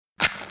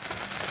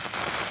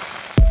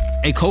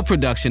a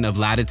co-production of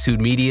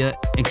Latitude Media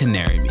and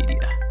Canary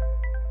Media.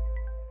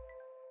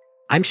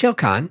 I'm Shail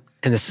Khan,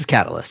 and this is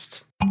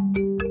Catalyst.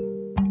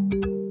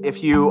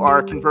 If you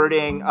are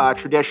converting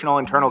traditional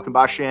internal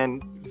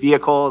combustion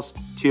vehicles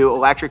to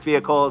electric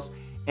vehicles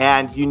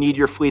and you need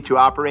your fleet to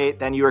operate,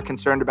 then you are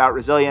concerned about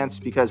resilience,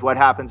 because what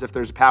happens if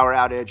there's a power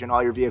outage and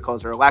all your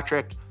vehicles are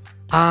electric?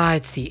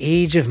 It's the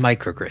age of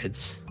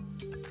microgrids.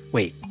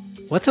 Wait,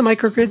 what's a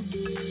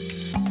microgrid?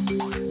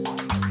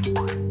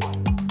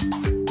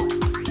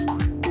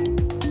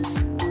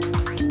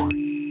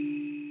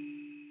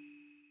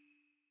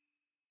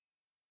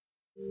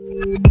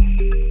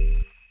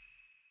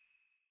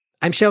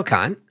 I'm Shail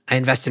Khan. I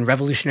invest in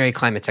revolutionary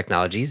climate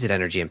technologies at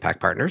Energy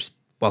Impact Partners.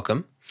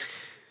 Welcome.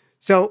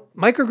 So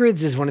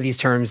microgrids is one of these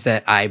terms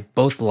that I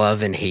both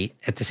love and hate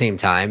at the same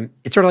time.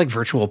 It's sort of like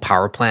virtual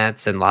power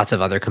plants and lots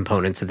of other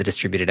components of the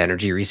distributed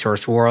energy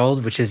resource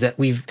world, which is that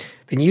we've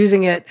been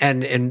using it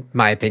and, in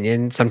my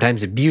opinion,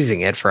 sometimes abusing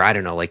it for,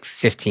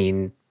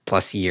 15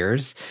 plus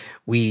years.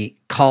 We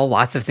call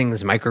lots of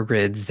things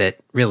microgrids that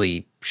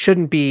really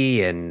shouldn't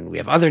be, and we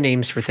have other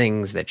names for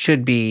things that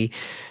should be.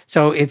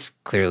 So it's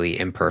clearly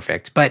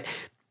imperfect. But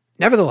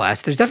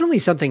nevertheless, there's definitely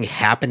something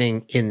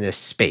happening in this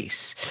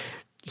space.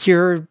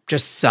 Here are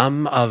just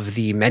some of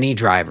the many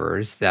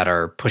drivers that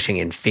are pushing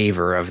in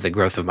favor of the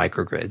growth of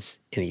microgrids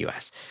in the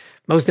US.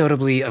 Most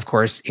notably, of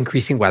course,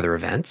 increasing weather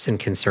events and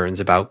concerns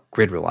about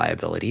grid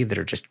reliability that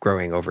are just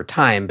growing over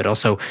time, but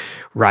also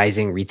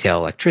rising retail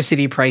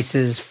electricity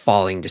prices,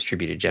 falling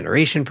distributed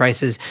generation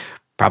prices,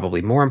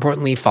 probably more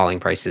importantly, falling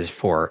prices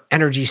for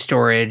energy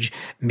storage,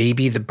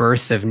 maybe the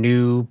birth of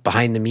new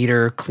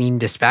behind-the-meter clean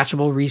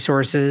dispatchable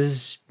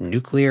resources,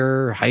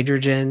 nuclear,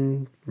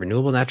 hydrogen,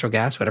 renewable natural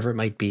gas, whatever it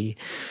might be.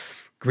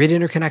 Grid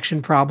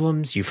interconnection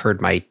problems. You've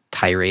heard my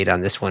tirade on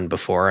this one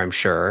before, I'm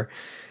sure.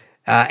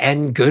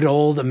 And good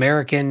old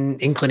American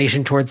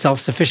inclination towards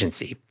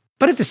self-sufficiency.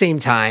 But at the same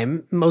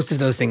time, most of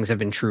those things have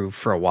been true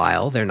for a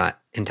while. They're not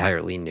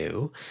entirely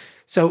new.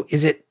 So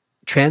is it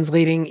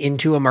translating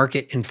into a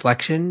market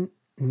inflection?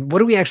 What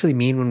do we actually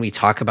mean when we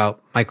talk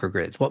about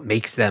microgrids? What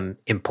makes them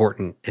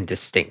important and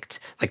distinct?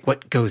 Like,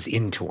 what goes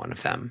into one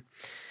of them?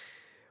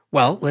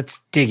 Well,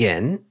 let's dig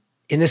in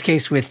this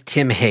case with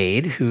Tim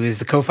Haid, who is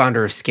the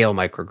co-founder of Scale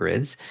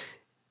Microgrids.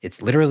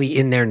 It's literally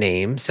in their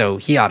name, so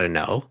he ought to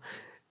know.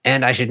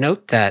 And I should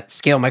note that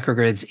Scale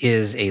Microgrids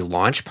is a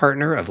launch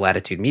partner of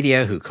Latitude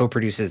Media, who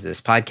co-produces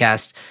this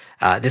podcast.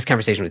 This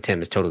conversation with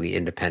Tim is totally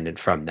independent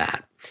from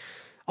that.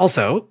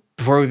 Also,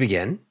 before we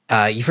begin,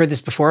 you've heard this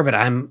before, but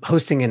I'm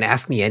hosting an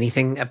Ask Me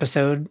Anything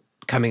episode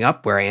coming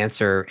up where I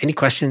answer any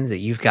questions that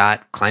you've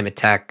got, climate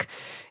tech,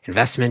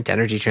 investment,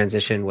 energy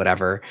transition,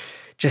 whatever.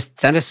 Just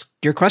send us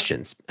your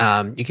questions.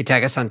 You can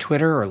tag us on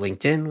Twitter or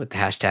LinkedIn with the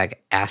hashtag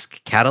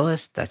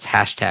AskCatalyst. That's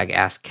hashtag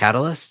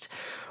AskCatalyst.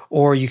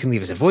 Or you can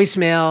leave us a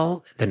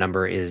voicemail. The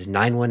number is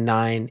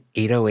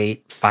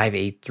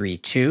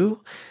 919-808-5832.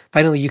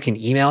 Finally, you can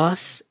email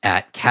us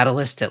at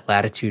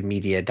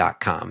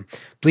catalyst@latitudemedia.com.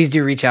 Please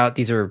do reach out.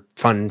 These are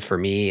fun for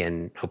me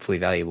and hopefully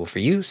valuable for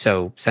you.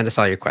 So send us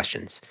all your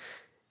questions.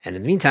 And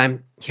in the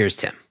meantime, here's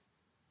Tim.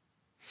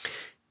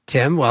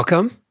 Tim,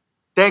 welcome.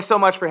 Thanks so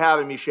much for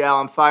having me,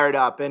 Shail. I'm fired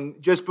up. And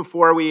just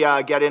before we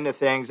get into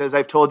things, as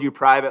I've told you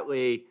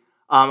privately,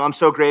 I'm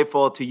so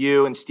grateful to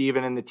you and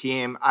Steven and the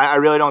team. I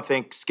really don't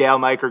think Scale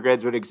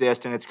Microgrids would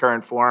exist in its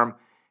current form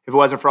if it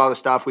wasn't for all the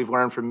stuff we've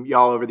learned from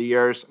y'all over the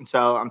years. And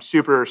so I'm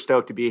super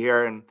stoked to be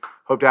here and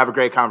hope to have a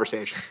great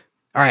conversation.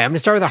 All right, I'm going to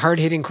start with a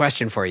hard-hitting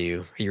question for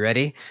you. Are you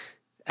ready?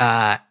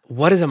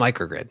 What is a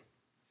microgrid?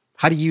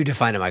 How do you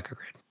define a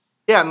microgrid?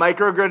 Yeah,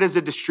 microgrid is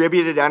a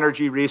distributed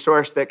energy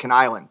resource that can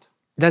island.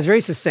 That's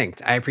very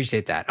succinct. I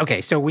appreciate that. Okay,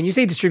 so when you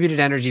say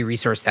distributed energy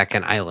resource that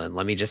can island,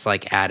 let me just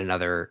add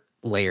another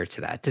layer to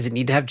that. Does it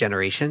need to have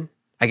generation?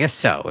 I guess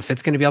so. If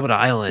it's going to be able to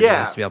island, It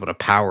has to be able to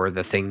power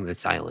the thing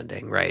that's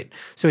islanding, right?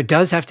 So it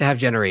does have to have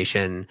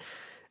generation.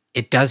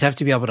 It does have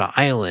to be able to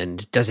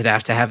island. Does it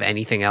have to have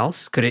anything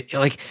else? Could it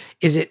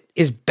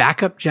is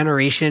backup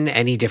generation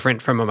any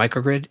different from a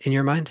microgrid in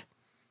your mind?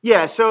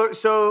 Yeah.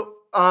 To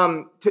go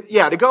a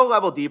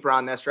level deeper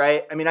on this,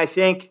 right? I mean, I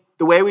think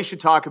the way we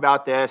should talk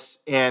about this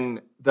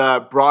in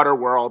the broader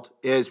world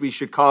is we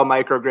should call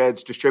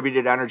microgrids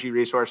distributed energy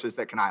resources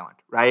that can island,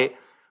 right?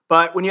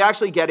 But when you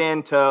actually get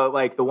into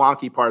the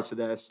wonky parts of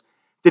this,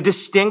 the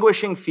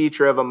distinguishing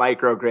feature of a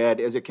microgrid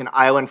is it can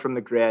island from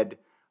the grid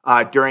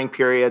during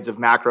periods of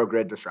macro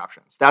grid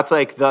disruptions. That's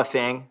the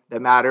thing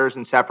that matters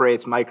and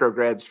separates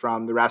microgrids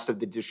from the rest of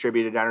the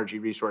distributed energy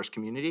resource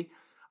community.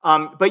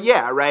 But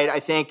yeah, right,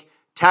 I think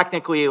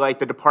technically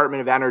the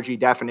Department of Energy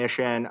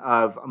definition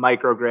of a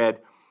microgrid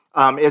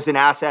is an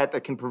asset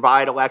that can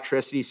provide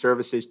electricity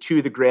services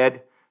to the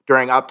grid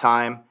during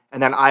uptime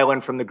and then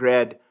island from the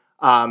grid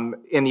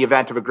in the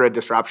event of a grid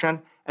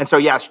disruption. And so,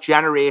 yes,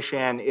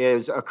 generation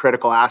is a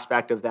critical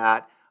aspect of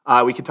that.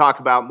 We could talk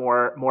about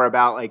more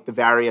about the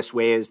various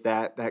ways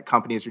that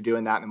companies are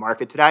doing that in the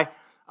market today.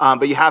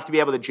 But you have to be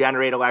able to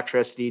generate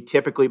electricity,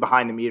 typically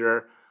behind the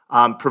meter,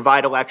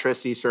 provide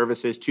electricity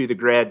services to the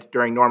grid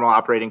during normal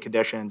operating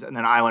conditions, and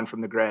then island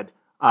from the grid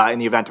in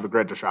the event of a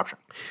grid disruption.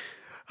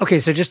 Okay,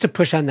 so just to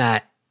push on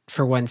that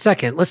for 1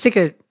 second, let's take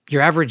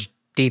your average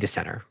data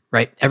center,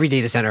 right? Every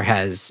data center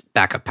has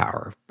backup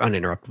power,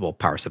 uninterruptible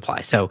power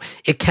supply. So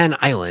it can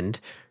island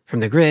from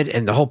the grid,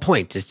 and the whole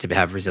point is to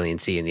have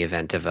resiliency in the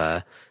event of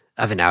an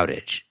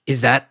outage.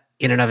 Is that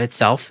in and of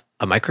itself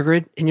a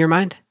microgrid in your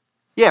mind?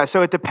 Yeah,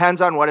 so it depends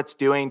on what it's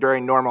doing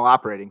during normal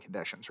operating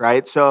conditions,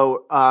 right?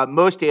 So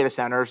most data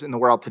centers in the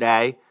world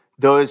today,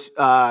 those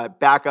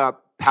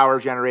backup power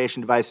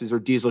generation devices are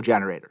diesel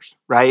generators,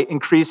 right?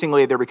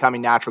 Increasingly, they're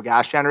becoming natural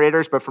gas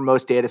generators, but for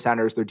most data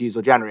centers, they're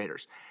diesel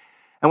generators.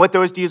 And what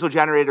those diesel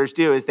generators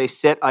do is they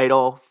sit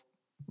idle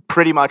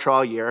pretty much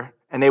all year,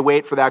 and they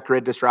wait for that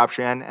grid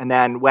disruption. And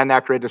then when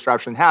that grid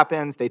disruption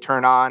happens, they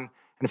turn on,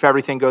 and if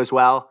everything goes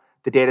well,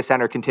 the data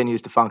center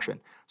continues to function.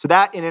 So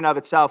that in and of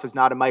itself is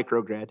not a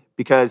microgrid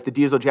because the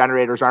diesel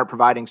generators aren't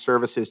providing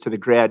services to the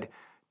grid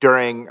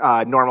during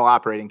normal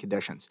operating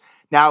conditions.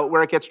 Now,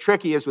 where it gets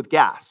tricky is with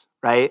gas,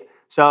 right?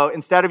 So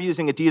instead of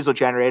using a diesel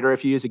generator,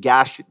 if you use a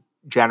gas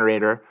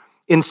generator,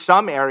 in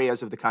some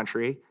areas of the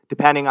country,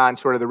 depending on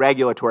sort of the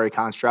regulatory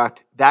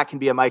construct, that can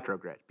be a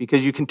microgrid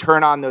because you can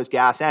turn on those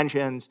gas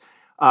engines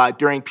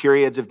during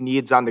periods of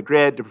needs on the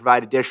grid to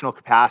provide additional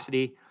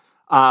capacity.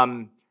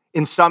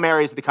 In some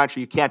areas of the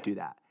country, you can't do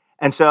that.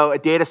 And so a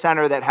data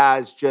center that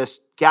has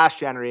just gas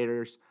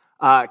generators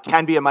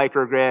can be a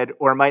microgrid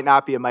or might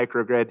not be a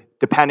microgrid,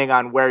 depending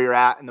on where you're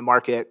at in the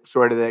market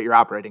sort of that you're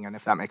operating in,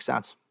 if that makes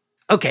sense.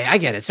 Okay, I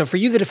get it. So for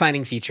you, the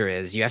defining feature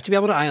is you have to be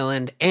able to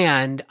island,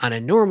 and on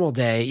a normal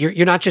day,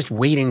 you're not just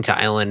waiting to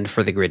island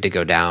for the grid to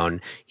go down.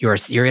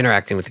 You're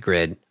interacting with the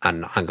grid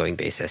on an ongoing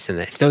basis, and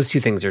if those two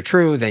things are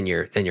true, then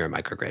you're a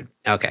microgrid.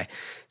 Okay,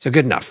 so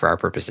good enough for our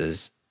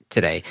purposes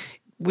today.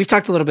 We've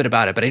talked a little bit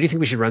about it, but I do think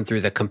we should run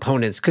through the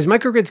components because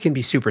microgrids can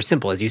be super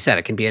simple, as you said.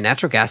 It can be a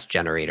natural gas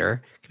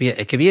generator.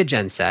 It could be a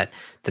genset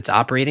that's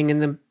operating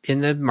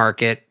in the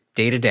market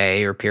day to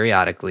day or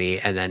periodically,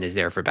 and then is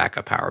there for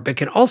backup power. But it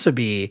can also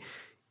be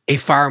a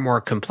far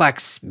more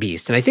complex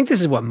beast. And I think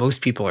this is what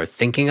most people are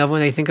thinking of when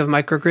they think of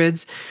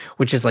microgrids,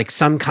 which is like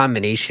some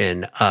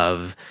combination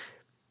of,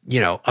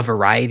 a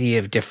variety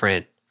of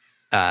different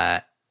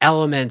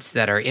elements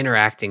that are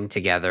interacting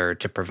together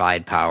to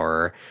provide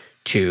power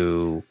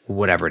to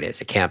whatever it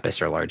is, a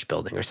campus or a large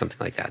building or something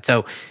like that.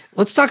 So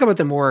let's talk about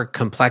the more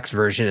complex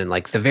version and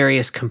like the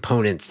various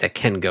components that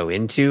can go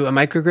into a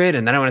microgrid.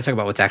 And then I want to talk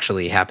about what's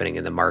actually happening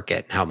in the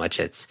market and how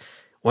much it's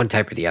one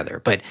type or the other.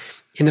 But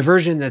in the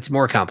version that's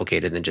more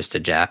complicated than just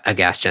a gas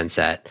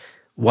genset,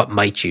 what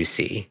might you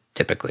see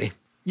typically?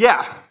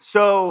 Yeah.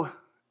 So,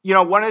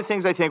 one of the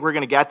things I think we're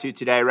going to get to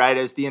today, right,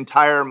 is the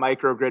entire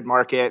microgrid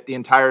market, the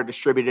entire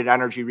distributed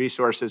energy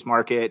resources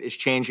market is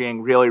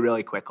changing really,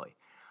 really quickly.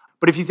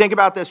 But if you think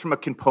about this from a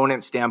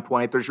component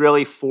standpoint, there's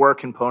really 4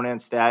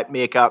 components that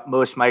make up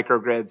most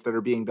microgrids that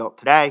are being built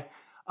today.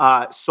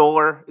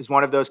 Solar is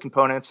one of those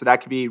components. So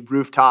that could be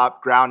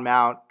rooftop, ground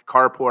mount,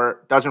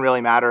 carport, doesn't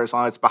really matter as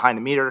long as it's behind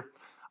the meter.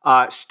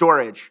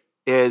 Storage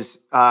is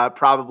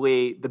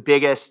probably the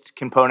biggest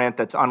component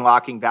that's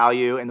unlocking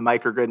value in the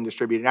microgrid and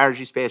distributed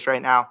energy space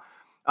right now.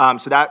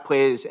 So that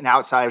plays an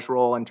outsized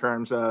role in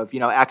terms of,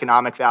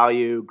 economic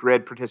value,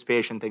 grid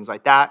participation, things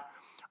like that.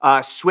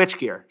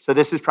 Switchgear. So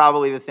this is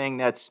probably the thing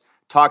that's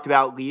talked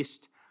about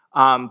least,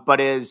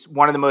 but is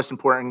one of the most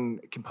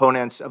important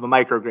components of a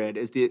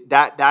microgrid.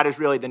 That is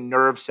really the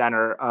nerve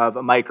center of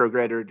a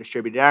microgrid or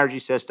distributed energy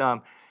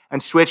system.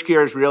 And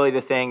switchgear is really the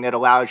thing that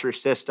allows your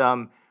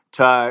system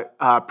to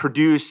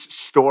produce,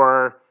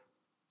 store,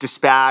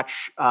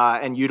 dispatch,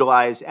 and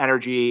utilize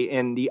energy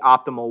in the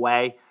optimal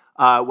way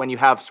when you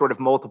have sort of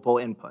multiple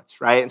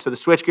inputs, right? And so the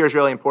switchgear is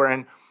really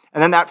important.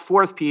 And then that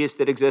 4th piece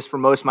that exists for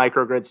most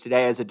microgrids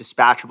today is a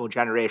dispatchable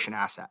generation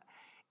asset.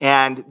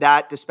 And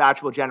that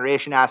dispatchable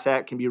generation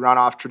asset can be run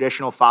off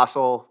traditional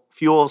fossil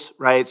fuels,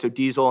 right? So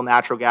diesel,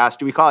 natural gas.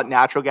 Do we call it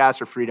natural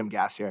gas or freedom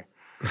gas here?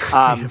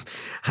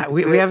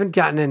 We haven't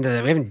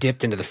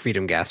dipped into the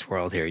freedom gas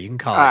world here. You can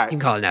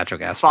call it natural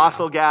gas.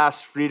 Fossil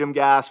gas, freedom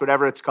gas,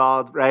 whatever it's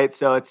called, right?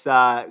 So it's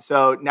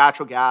so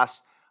natural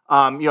gas,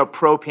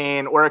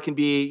 propane, or it can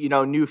be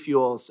new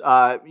fuels,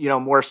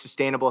 more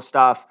sustainable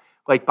stuff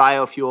like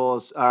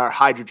biofuels.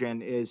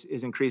 Hydrogen is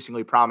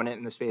increasingly prominent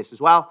in the space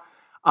as well.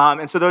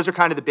 And so those are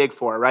kind of the big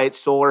 4, right?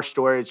 Solar,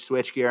 storage,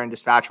 switchgear, and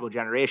dispatchable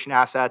generation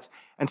assets,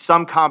 and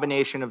some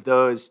combination of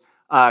those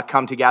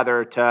come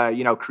together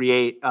to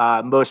create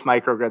most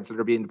microgrids that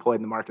are being deployed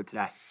in the market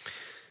today.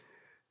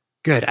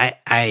 Good.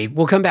 I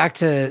will come back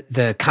to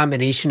the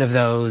combination of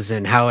those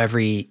and how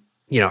every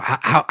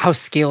how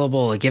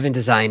scalable a given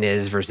design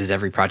is versus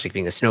every project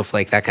being a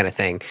snowflake, that kind of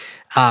thing.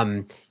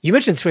 You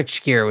mentioned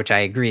switchgear, which I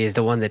agree is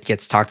the one that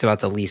gets talked about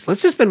the least.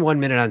 Let's just spend 1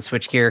 minute on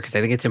switchgear because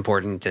I think it's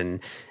important and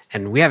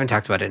we haven't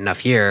talked about it enough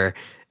here.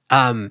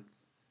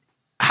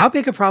 How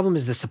big a problem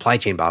is the supply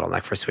chain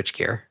bottleneck for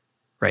switchgear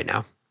right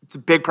now? It's a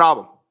big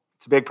problem.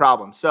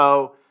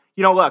 So,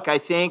 look, I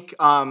think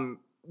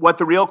what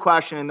the real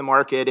question in the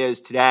market is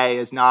today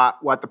is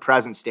not what the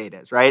present state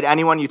is, right?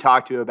 Anyone you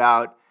talk to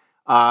about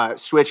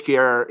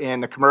switchgear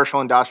in the commercial,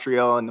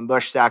 industrial, and the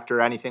bush sector,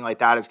 or anything like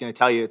that, is going to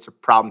tell you it's a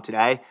problem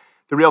today.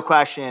 The real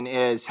question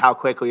is how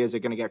quickly is it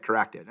going to get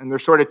corrected? And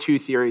there's sort of two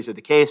theories of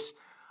the case.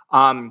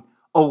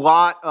 A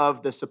lot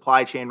of the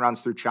supply chain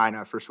runs through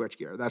China for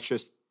switchgear. That's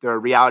just the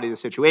reality of the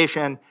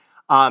situation.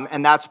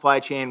 And that supply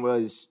chain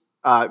was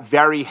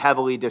very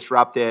heavily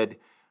disrupted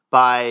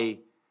by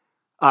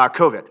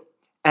COVID.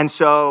 And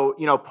so,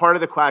 part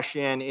of the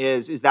question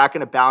is that going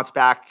to bounce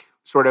back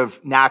sort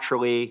of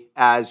naturally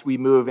as we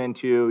move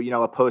into,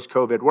 a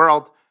post-COVID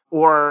world?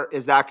 Or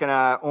is that going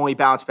to only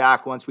bounce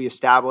back once we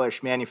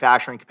establish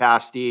manufacturing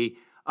capacity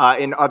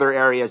in other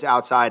areas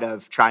outside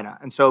of China?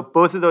 And so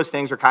both of those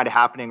things are kind of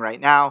happening right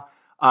now.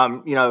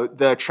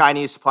 The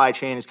Chinese supply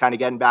chain is kind of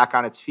getting back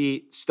on its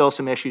feet, still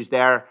some issues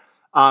there.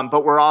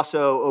 But we're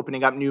also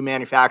opening up new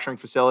manufacturing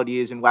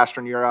facilities in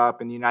Western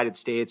Europe and the United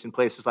States and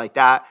places like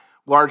that,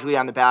 largely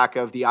on the back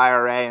of the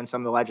IRA and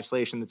some of the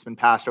legislation that's been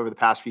passed over the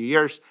past few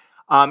years.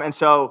 And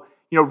so,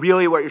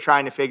 really what you're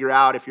trying to figure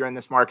out if you're in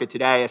this market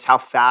today is how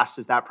fast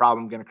is that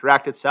problem going to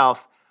correct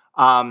itself?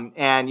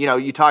 And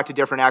you talk to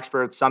different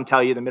experts. Some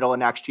tell you the middle of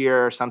next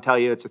year. Some tell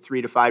you it's a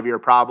 3 to 5 year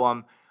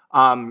problem.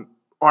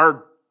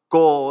 Our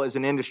goal as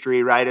an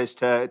industry, right, is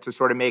to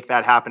sort of make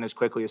that happen as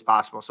quickly as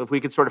possible. So if we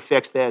could sort of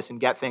fix this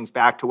and get things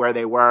back to where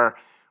they were,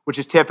 which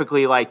is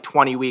typically like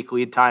 20-week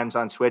lead times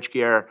on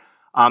switchgear,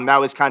 that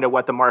was kind of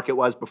what the market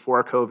was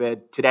before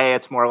COVID. Today,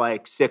 it's more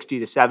like 60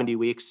 to 70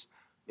 weeks.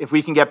 If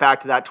we can get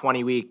back to that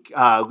 20-week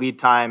lead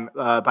time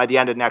by the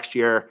end of next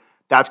year,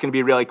 that's going to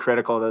be really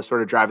critical to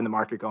sort of driving the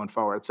market going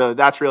forward. So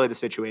that's really the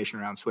situation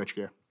around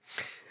switchgear.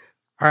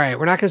 All right,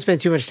 we're not going to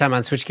spend too much time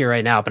on switchgear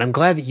right now, but I'm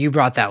glad that you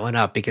brought that one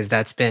up because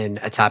that's been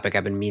a topic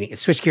I've been meaning.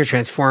 Switchgear,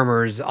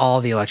 transformers,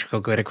 all the electrical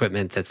grid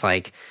equipment that's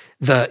like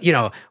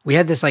we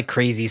had this like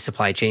crazy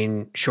supply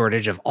chain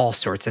shortage of all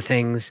sorts of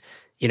things,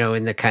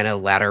 in the kind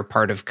of latter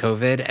part of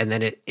COVID. And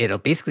then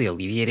it basically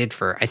alleviated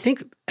for, I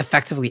think,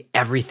 effectively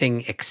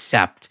everything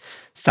except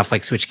stuff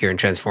like switchgear and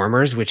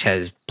transformers, which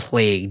has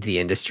plagued the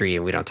industry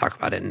and we don't talk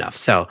about it enough.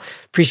 So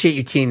appreciate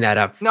you teeing that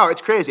up. No,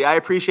 it's crazy. I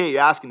appreciate you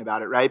asking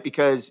about it, right?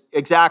 Because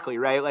exactly,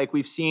 right? Like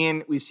we've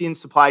seen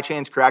supply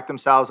chains correct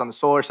themselves on the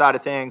solar side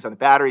of things, on the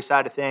battery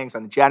side of things,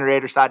 on the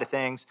generator side of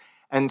things,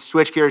 and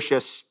switchgear is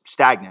just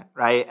stagnant,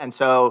 right? And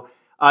so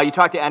you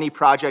talk to any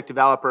project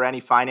developer, any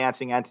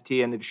financing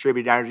entity in the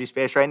distributed energy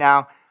space right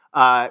now,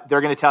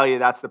 they're going to tell you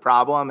that's the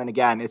problem. And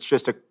again, it's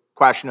just a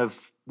question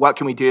of what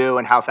can we do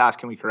and how fast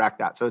can we correct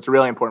that? So it's a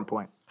really important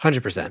point.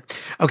 100%.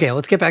 Okay,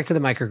 let's get back to the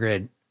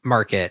microgrid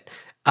market.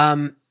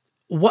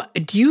 What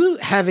do you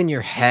have in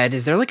your head?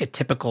 Is there like a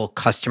typical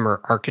customer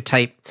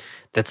archetype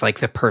that's like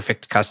the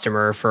perfect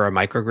customer for a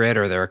microgrid,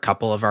 or are there a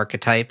couple of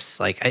archetypes?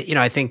 Like,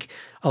 I think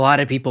a lot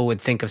of people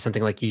would think of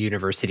something like a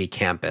university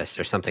campus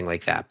or something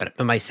like that. But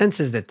my sense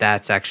is that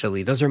that's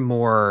actually, those are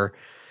more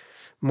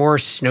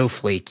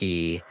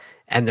snowflakey.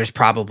 And there's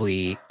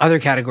probably other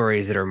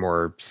categories that are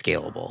more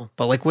scalable.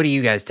 But like, what do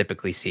you guys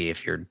typically see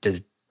if you're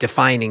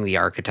defining the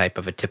archetype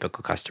of a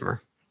typical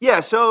customer? Yeah,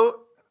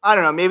 so I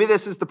don't know, maybe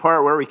this is the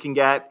part where we can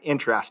get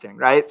interesting,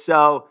 right?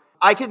 So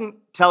I can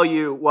tell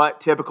you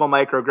what typical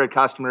microgrid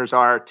customers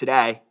are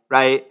today,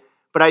 right?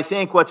 But I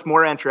think what's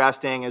more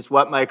interesting is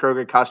what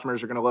microgrid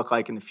customers are going to look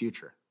like in the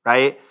future,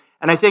 right?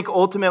 And I think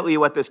ultimately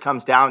what this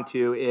comes down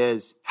to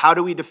is how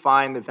do we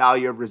define the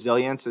value of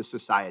resilience as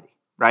society,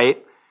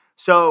 right?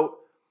 So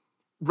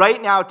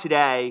right now,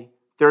 today,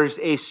 there's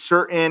a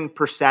certain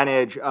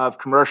percentage of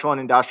commercial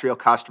and industrial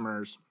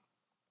customers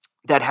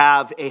that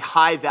have a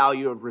high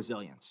value of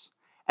resilience.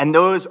 And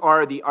those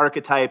are the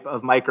archetype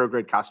of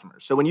microgrid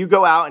customers. So when you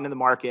go out into the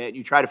market,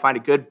 you try to find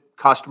a good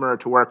customer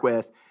to work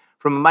with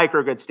from a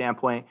microgrid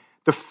standpoint,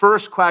 the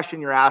first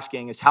question you're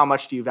asking is how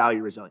much do you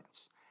value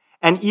resilience?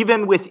 And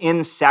even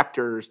within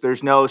sectors,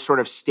 there's no sort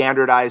of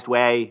standardized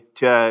way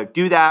to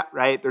do that,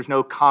 right? There's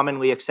no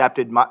commonly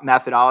accepted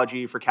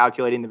methodology for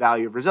calculating the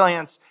value of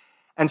resilience.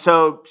 And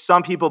so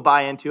some people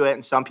buy into it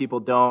and some people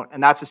don't.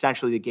 And that's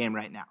essentially the game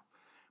right now.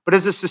 But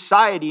as a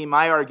society,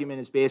 my argument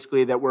is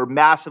basically that we're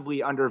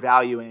massively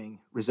undervaluing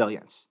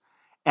resilience.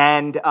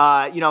 And,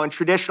 in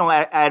traditional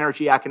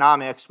energy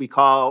economics, we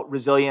call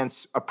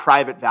resilience a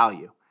private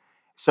value.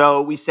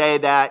 So we say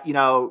that,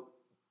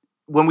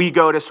 when we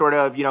go to sort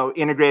of,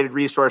 integrated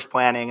resource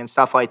planning and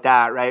stuff like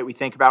that, right? We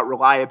think about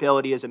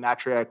reliability as a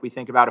metric. We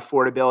think about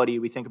affordability.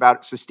 We think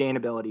about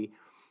sustainability.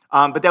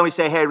 But then we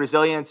say, hey,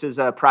 resilience is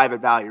a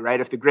private value,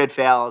 right? If the grid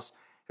fails,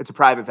 it's a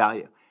private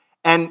value.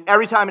 And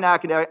every time an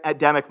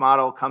academic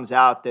model comes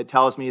out that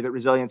tells me that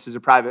resilience is a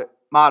private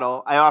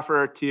model, I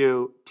offer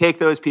to take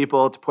those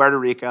people to Puerto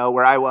Rico,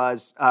 where I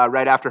was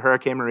right after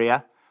Hurricane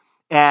Maria,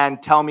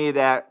 and tell me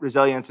that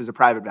resilience is a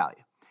private value.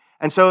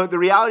 And so the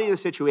reality of the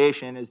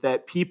situation is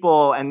that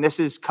people, and this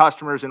is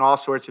customers in all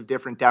sorts of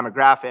different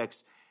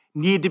demographics,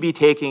 need to be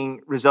taking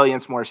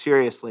resilience more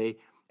seriously.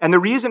 And the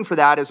reason for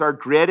that is our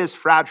grid is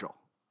fragile,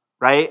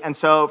 right? And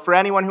so for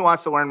anyone who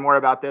wants to learn more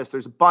about this,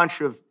 there's a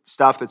bunch of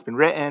stuff that's been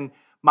written,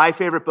 my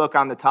favorite book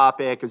on the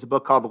topic is a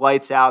book called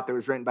Lights Out that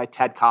was written by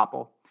Ted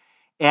Koppel.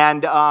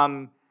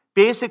 And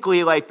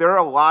basically, like, there are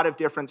a lot of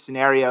different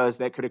scenarios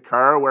that could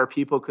occur where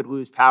people could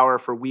lose power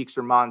for weeks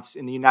or months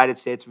in the United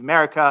States of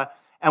America.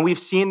 And we've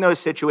seen those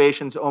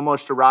situations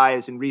almost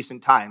arise in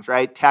recent times,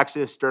 right?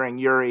 Texas during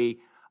Uri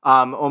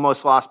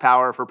almost lost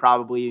power for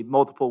probably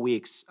multiple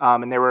weeks.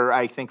 And they were,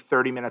 I think,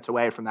 30 minutes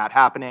away from that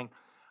happening.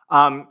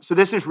 So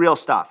this is real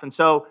stuff. And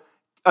so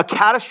a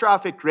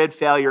catastrophic grid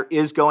failure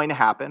is going to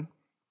happen.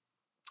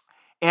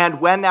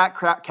 And when that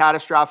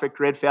catastrophic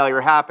grid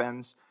failure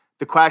happens,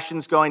 the question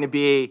is going to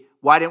be,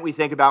 why didn't we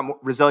think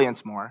about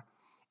resilience more?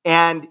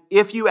 And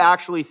if you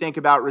actually think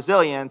about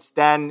resilience,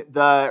 then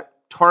the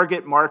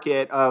target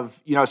market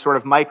of, sort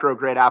of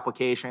microgrid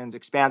applications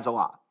expands a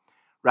lot,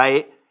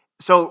 right?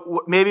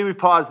 So maybe we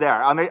pause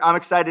there. I'm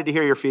excited to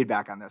hear your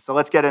feedback on this. So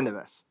let's get into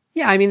this.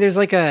 Yeah, I mean, there's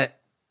like a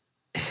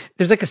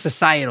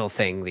societal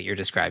thing that you're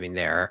describing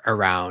there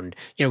around,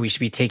 we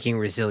should be taking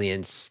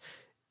resilience,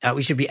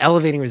 we should be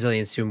elevating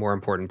resilience to a more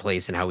important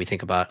place in how we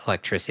think about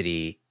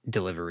electricity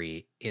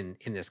delivery in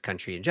this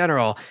country in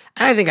general.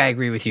 And I think I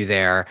agree with you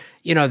there.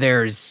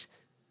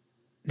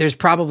 There's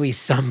probably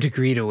some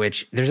degree to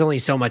which there's only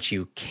so much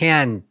you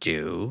can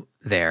do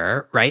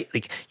there, right?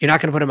 Like, you're not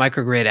going to put a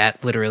microgrid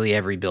at literally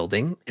every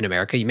building in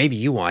America. Maybe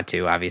you want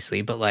to,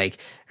 obviously, but like,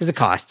 there's a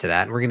cost to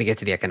that. And we're going to get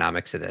to the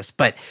economics of this.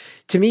 But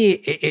to me,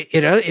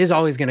 it is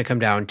always going to come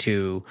down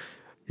to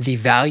the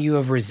value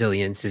of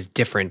resilience is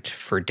different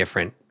for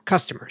different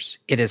customers.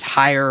 It is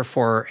higher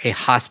for a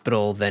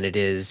hospital than it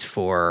is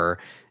for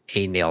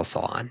a nail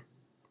salon,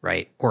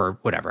 right? Or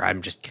whatever.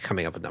 I'm just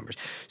coming up with numbers.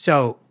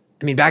 So,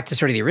 I mean, back to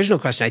sort of the original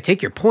question, I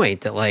take your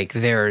point that like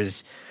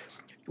there's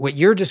what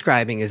you're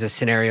describing is a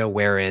scenario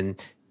wherein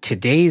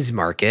today's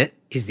market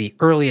is the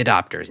early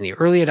adopters. And the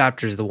early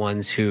adopters are the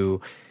ones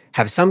who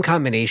have some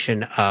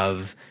combination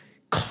of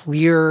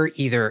clear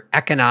either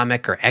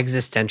economic or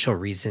existential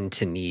reason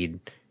to need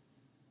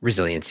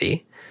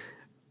resiliency,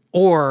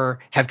 or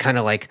have kind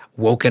of like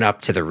woken up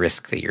to the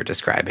risk that you're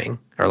describing,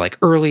 or like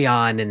early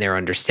on in their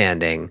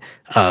understanding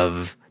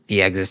of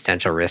the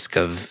existential risk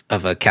of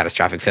a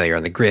catastrophic failure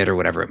on the grid or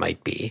whatever it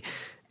might be.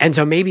 And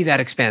so maybe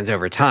that expands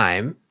over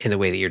time in the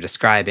way that you're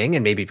describing,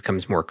 and maybe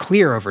becomes more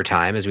clear over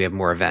time as we have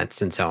more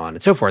events and so on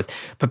and so forth.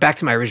 But back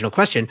to my original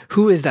question,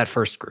 who is that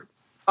first group?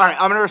 All right,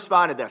 I'm going to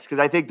respond to this because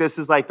I think this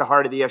is like the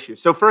heart of the issue.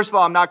 So first of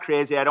all, I'm not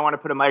crazy. I don't want to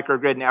put a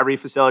microgrid in every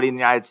facility in the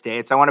United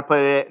States. I want to put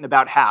it in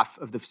about half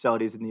of the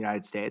facilities in the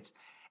United States.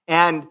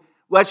 And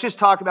let's just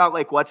talk about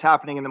like what's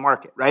happening in the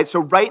market, right?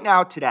 So right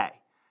now today,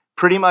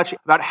 pretty much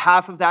about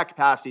half of that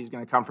capacity is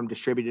going to come from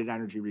distributed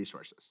energy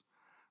resources,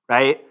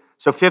 right?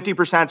 So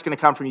 50% is going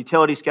to come from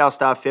utility scale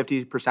stuff,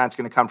 50% is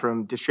going to come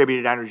from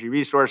distributed energy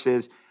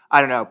resources.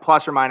 I don't know,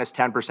 plus or minus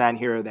 10%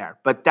 here or there.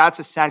 But that's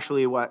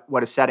essentially what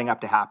is setting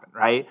up to happen,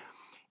 right?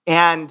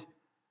 And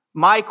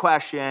my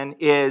question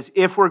is,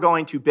 if we're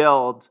going to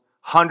build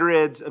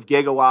hundreds of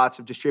gigawatts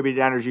of distributed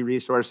energy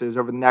resources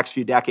over the next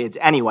few decades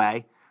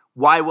anyway,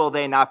 why will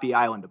they not be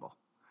islandable,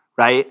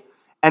 right?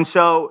 And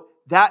so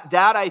that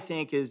I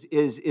think is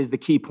the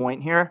key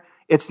point here.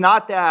 It's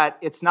not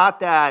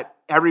that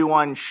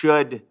everyone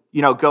should,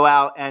 go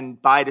out and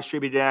buy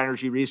distributed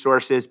energy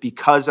resources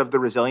because of the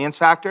resilience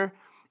factor.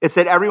 It's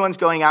that everyone's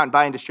going out and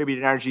buying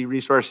distributed energy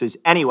resources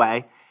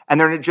anyway, and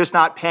they're just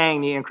not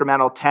paying the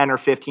incremental 10 or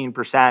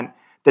 15%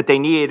 that they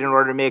need in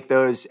order to make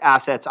those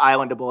assets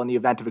islandable in the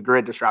event of a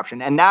grid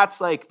disruption. And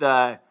that's like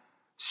the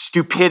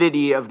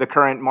stupidity of the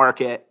current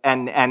market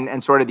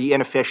and sort of the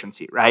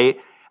inefficiency,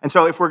 right? And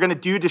so if we're going to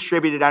do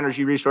distributed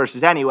energy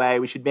resources anyway,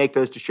 we should make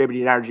those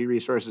distributed energy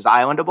resources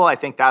islandable. I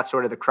think that's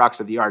sort of the crux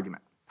of the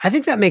argument. I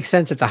think that makes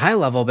sense at the high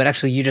level, but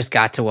actually you just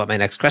got to what my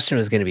next question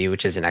was going to be,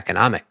 which is an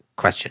economic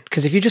question.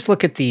 Because if you just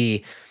look at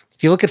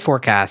if you look at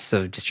forecasts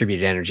of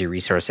distributed energy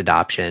resource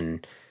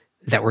adoption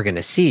that we're going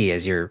to see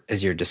as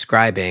you're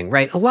describing,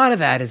 right? A lot of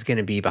that is going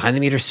to be behind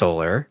the meter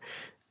solar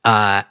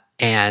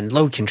and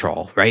load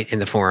control, right? In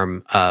the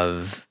form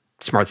of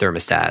smart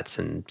thermostats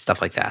and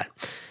stuff like that.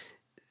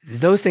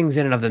 Those things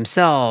in and of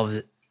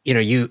themselves,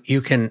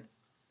 you can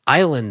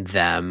island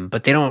them,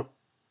 but they don't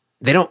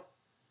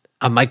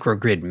a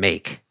microgrid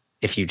make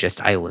if you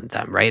just island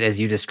them, right? As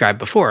you described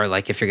before,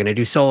 like if you're going to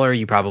do solar,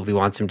 you probably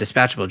want some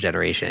dispatchable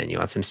generation, you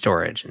want some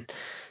storage and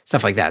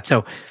stuff like that.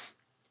 So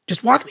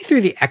just walk me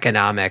through the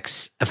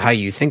economics of how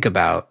you think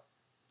about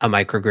a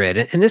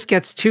microgrid. And this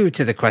gets to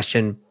the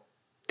question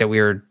that we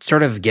were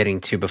sort of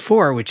getting to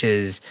before, which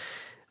is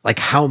like,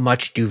 how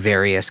much do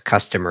various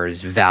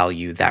customers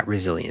value that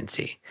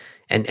resiliency?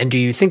 And do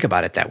you think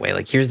about it that way?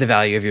 Like, here's the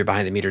value of your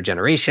behind the meter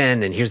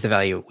generation, and here's the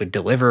value it would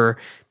deliver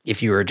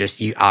if you were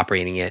just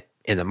operating it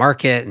in the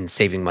market and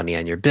saving money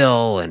on your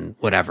bill and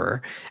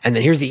whatever. And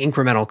then here's the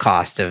incremental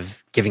cost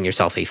of giving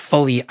yourself a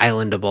fully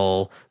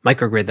islandable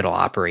microgrid that'll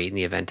operate in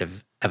the event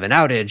of an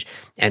outage.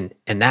 And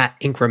that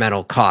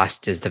incremental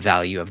cost is the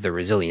value of the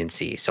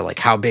resiliency. So like,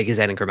 how big is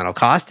that incremental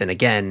cost? And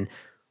again,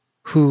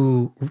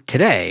 who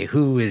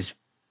is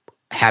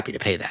happy to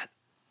pay that?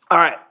 All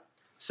right.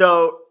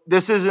 So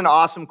this is an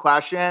awesome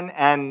question.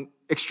 And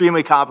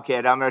extremely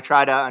complicated. I'm going to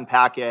try to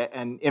unpack it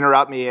and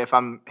interrupt me if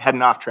I'm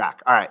heading off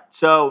track. All right.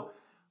 So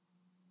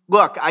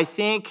look, I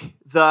think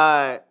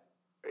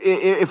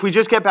if we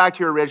just get back to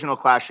your original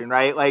question,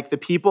 right? Like the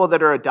people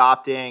that are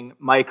adopting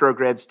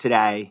microgrids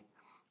today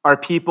are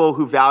people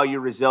who value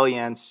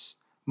resilience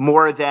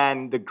more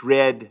than the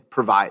grid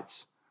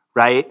provides,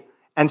 right?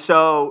 And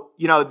so,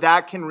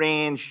 that can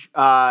range,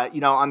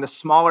 on the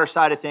smaller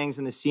side of things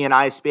in the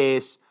C&I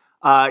space.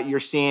 You're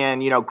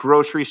seeing,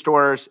 grocery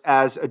stores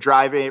as a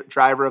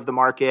driver of the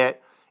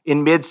market.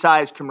 In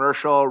mid-sized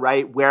commercial,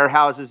 right,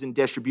 warehouses and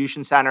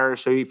distribution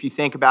centers. So if you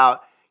think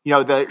about,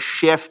 the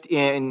shift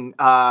in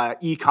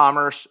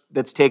e-commerce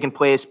that's taken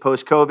place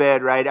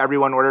post-COVID, right?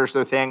 Everyone orders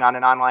their thing on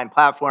an online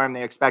platform.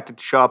 They expect it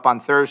to show up on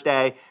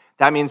Thursday.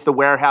 That means the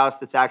warehouse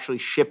that's actually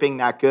shipping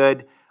that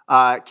good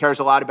cares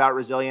a lot about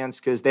resilience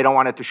because they don't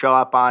want it to show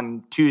up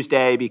on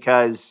Tuesday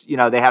because,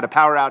 they had a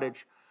power outage.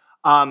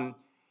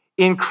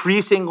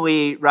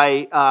 Increasingly,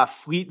 right,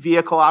 fleet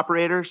vehicle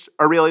operators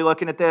are really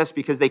looking at this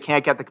because they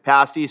can't get the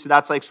capacity. So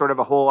that's like sort of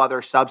a whole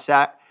other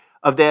subset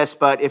of this.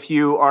 But if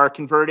you are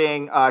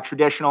converting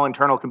traditional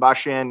internal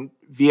combustion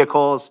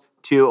vehicles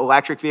to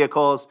electric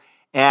vehicles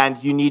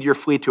and you need your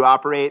fleet to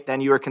operate, then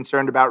you are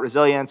concerned about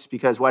resilience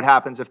because what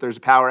happens if there's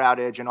a power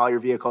outage and all your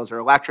vehicles are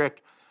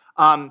electric?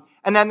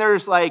 And then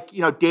there's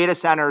data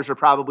centers are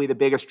probably the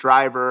biggest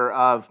driver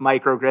of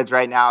microgrids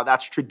right now.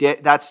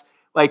 That's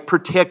like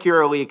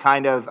particularly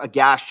kind of a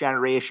gas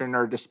generation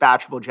or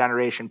dispatchable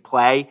generation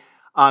play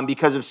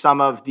because of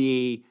some of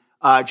the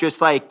just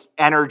like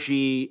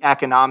energy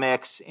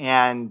economics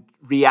and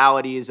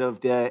realities of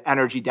the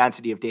energy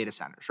density of data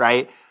centers,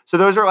 right? So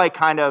those are like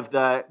kind of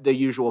the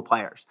usual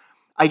players.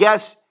 I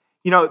guess,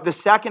 the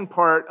second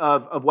part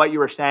of what you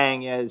were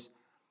saying is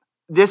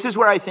this is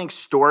where I think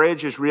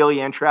storage is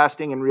really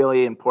interesting and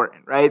really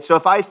important, right? So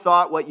if I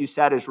thought what you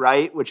said is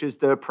right, which is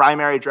the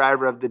primary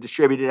driver of the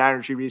distributed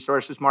energy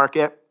resources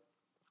market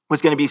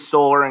was going to be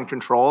solar and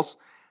controls,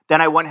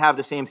 then I wouldn't have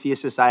the same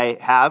thesis I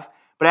have.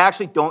 But I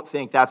actually don't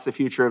think that's the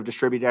future of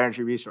distributed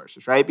energy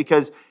resources, right?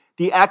 Because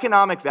the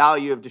economic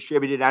value of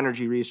distributed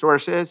energy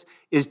resources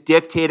is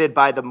dictated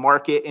by the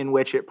market in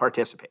which it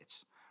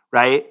participates,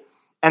 right?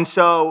 And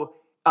so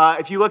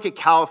if you look at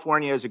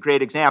California as a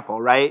great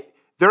example, right?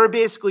 There are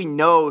basically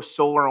no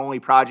solar-only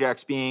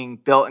projects being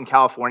built in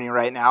California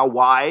right now.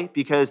 Why?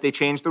 Because they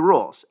changed the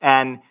rules.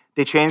 And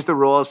they changed the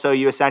rules so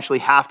you essentially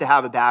have to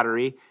have a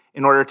battery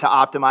in order to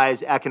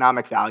optimize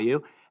economic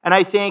value. And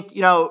I think,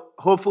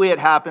 hopefully it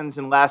happens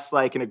in less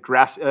like a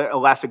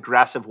less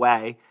aggressive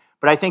way.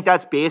 But I think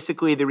that's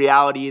basically the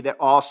reality that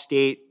all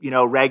state,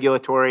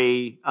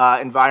 regulatory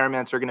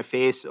environments are going to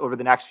face over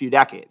the next few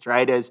decades,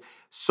 right? Is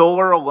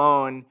solar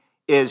alone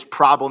is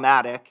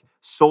problematic.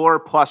 Solar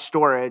plus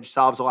storage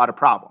solves a lot of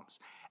problems.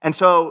 And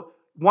so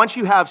once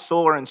you have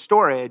solar and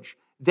storage,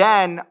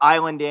 then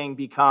islanding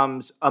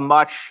becomes a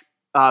much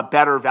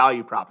better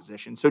value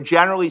proposition. So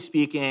generally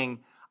speaking,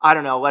 I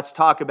don't know, let's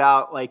talk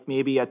about like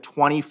maybe a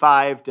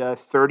 25 to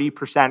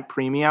 30%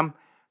 premium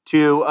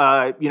to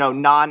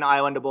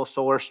non-islandable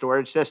solar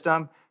storage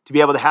system to be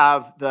able to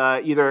have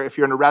either if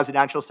you're in a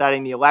residential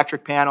setting, the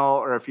electric panel,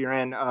 or if you're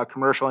in a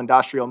commercial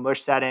industrial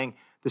mush setting,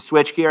 the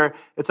switchgear.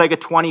 It's like a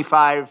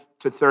 25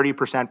 to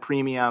 30%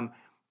 premium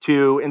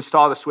to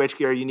install the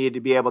switchgear you need to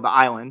be able to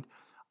island.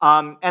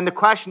 And the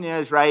question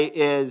is, right,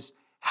 is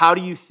how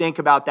do you think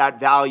about that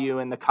value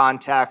in the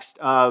context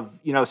of,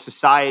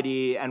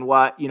 society and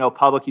what,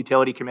 public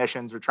utility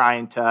commissions are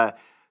trying to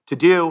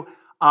do?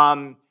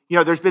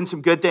 There's been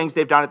some good things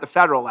they've done at the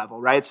federal level,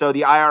 right? So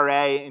the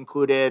IRA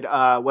included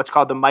what's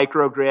called the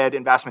microgrid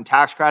investment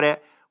tax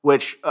credit,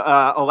 which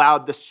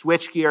allowed the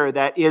switchgear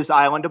that is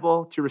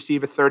islandable to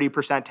receive a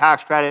 30%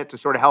 tax credit to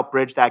sort of help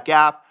bridge that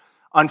gap.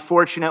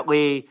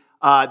 Unfortunately,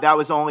 that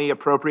was only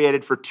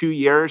appropriated for 2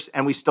 years,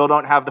 and we still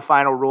don't have the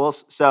final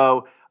rules.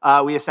 So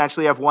we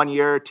essentially have 1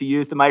 year to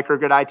use the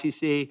microgrid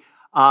ITC.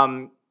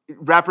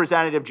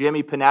 Representative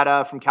Jimmy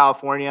Panetta from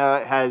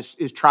California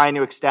is trying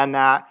to extend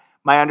that.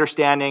 My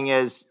understanding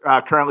is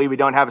currently we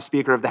don't have a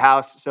Speaker of the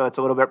House, so it's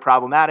a little bit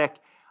problematic.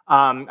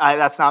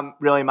 That's not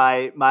really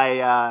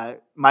my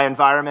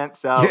environment,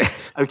 so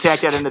I can't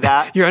get into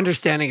that. Your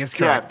understanding is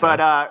correct.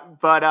 Yeah,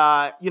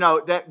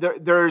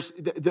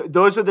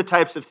 those are the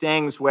types of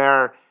things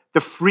where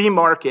the free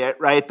market,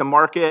 right, the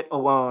market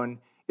alone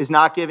is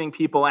not giving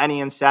people any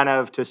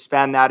incentive to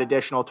spend that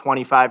additional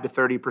 25 to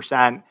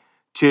 30%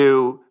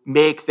 to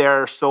make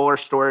their solar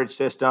storage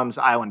systems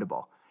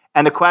islandable.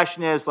 And the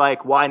question is,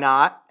 like, why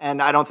not?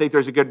 And I don't think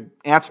there's a good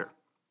answer.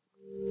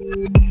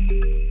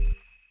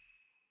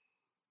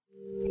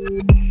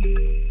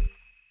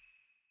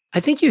 I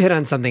think you hit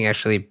on something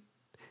actually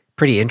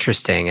pretty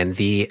interesting. And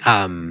the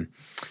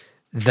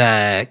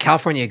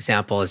California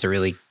example is a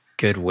really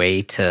good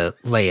way to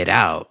lay it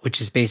out,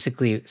 which is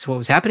basically, so what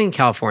was happening in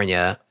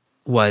California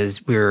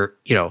was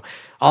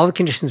all the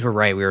conditions were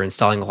right. We were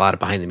installing a lot of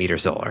behind the meter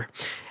solar.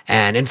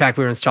 And in fact,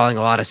 we were installing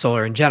a lot of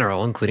solar in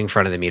general, including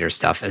front of the meter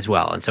stuff as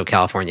well. And so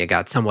California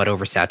got somewhat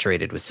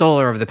oversaturated with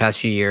solar over the past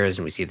few years,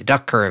 and we see the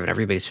duck curve, and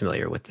everybody's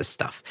familiar with this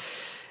stuff.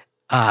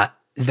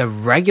 The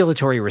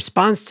regulatory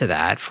response to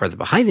that for the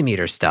behind the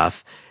meter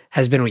stuff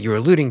has been what you were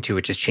alluding to,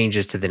 which is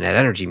changes to the net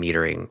energy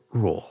metering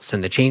rules.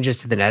 And the changes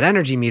to the net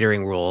energy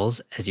metering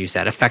rules, as you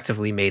said,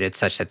 effectively made it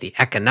such that the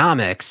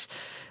economics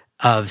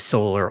of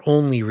solar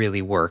only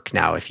really work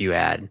now if you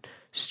add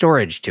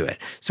storage to it.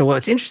 So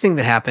what's interesting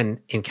that happened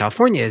in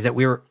California is that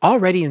we were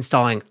already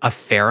installing a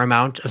fair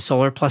amount of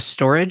solar plus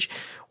storage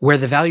where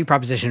the value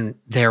proposition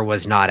there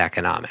was not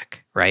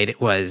economic, right?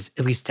 It was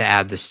at least to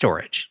add the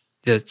storage.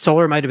 The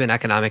solar might have been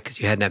economic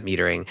because you had net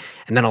metering.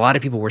 And then a lot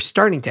of people were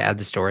starting to add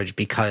the storage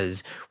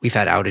because we've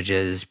had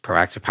outages,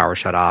 proactive power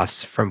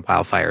shutoffs from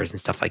wildfires and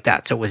stuff like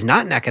that. So it was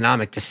not an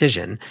economic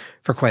decision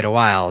for quite a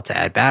while to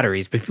add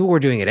batteries, but people were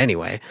doing it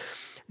anyway.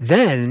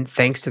 Then,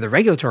 thanks to the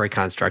regulatory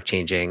construct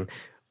changing,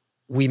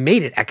 we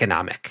made it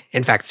economic.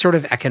 In fact, sort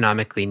of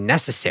economically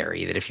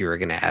necessary that if you were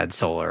going to add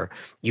solar,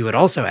 you would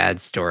also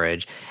add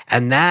storage.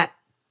 And that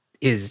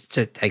is,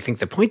 I think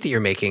the point that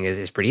you're making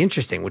is pretty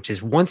interesting, which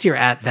is once you're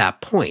at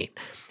that point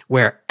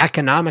where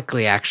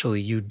economically actually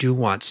you do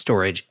want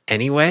storage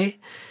anyway,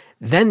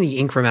 then the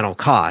incremental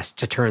cost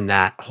to turn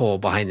that whole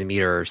behind the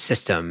meter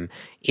system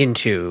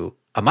into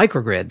a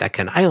microgrid that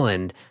can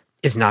island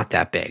is not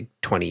that big,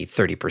 20,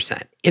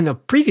 30%. In the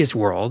previous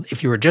world,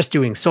 if you were just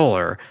doing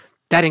solar,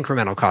 that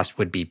incremental cost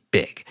would be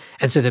big.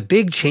 And so the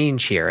big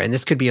change here, and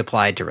this could be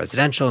applied to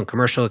residential and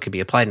commercial, it could be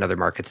applied in other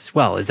markets as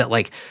well, is that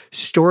like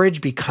storage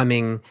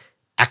becoming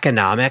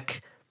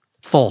economic,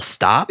 full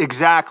stop.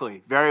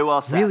 Exactly. Very well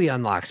said. Really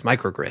unlocks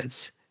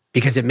microgrids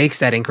because it makes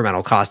that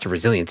incremental cost of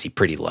resiliency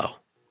pretty low.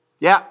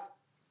 Yeah.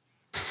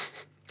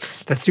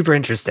 That's super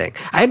interesting.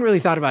 I hadn't really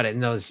thought about it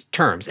in those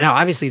terms. Now,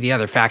 obviously, the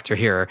other factor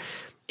here,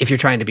 if you're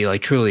trying to be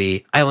like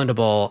truly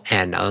islandable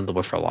and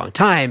islandable for a long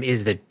time,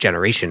 is the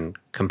generation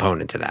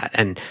component to that.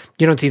 And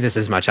you don't see this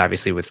as much,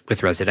 obviously,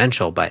 with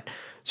residential, but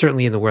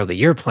certainly in the world that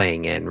you're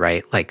playing in,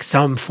 right? Like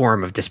some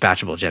form of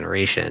dispatchable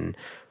generation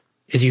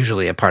is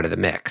usually a part of the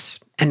mix.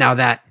 And now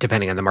that,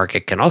 depending on the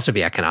market, can also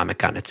be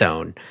economic on its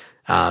own.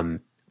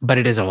 But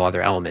it is a whole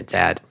other element to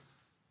add.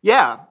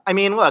 Yeah. I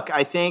mean, look,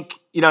 I think,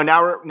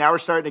 now we're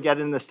starting to get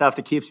into the stuff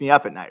that keeps me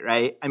up at night,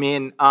 right? I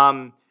mean,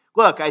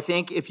 look, I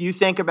think if you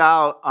think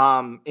about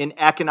an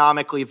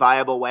economically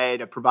viable way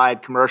to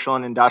provide commercial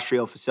and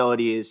industrial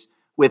facilities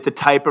with the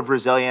type of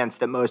resilience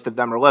that most of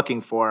them are looking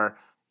for,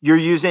 you're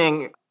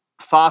using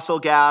fossil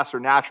gas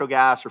or natural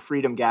gas or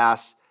freedom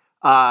gas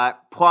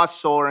plus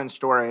solar and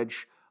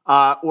storage,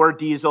 or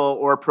diesel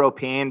or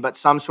propane, but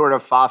some sort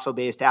of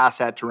fossil-based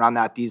asset to run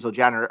that diesel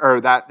generator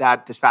or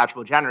that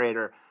dispatchable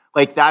generator.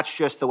 Like that's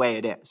just the way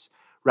it is,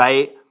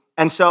 right?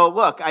 And so,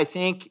 look, I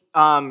think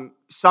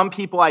some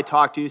people I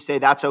talk to say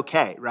that's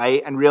okay,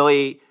 right? And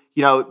really,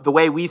 the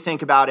way we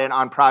think about it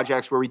on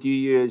projects where we do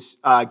use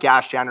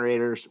gas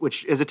generators,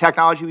 which is a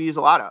technology we use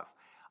a lot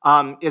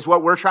of, is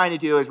what we're trying to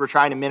do is we're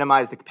trying to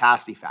minimize the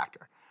capacity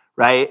factor,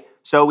 right?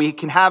 So we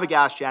can have a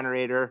gas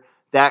generator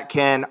that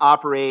can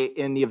operate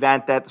in the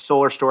event that the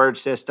solar storage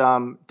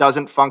system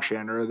doesn't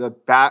function or the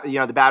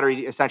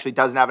battery essentially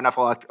doesn't have enough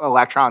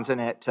electrons in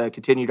it to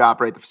continue to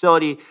operate the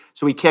facility.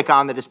 So we kick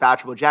on the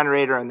dispatchable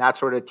generator and that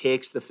sort of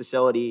takes the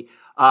facility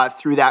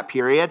through that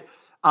period.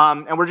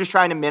 And we're just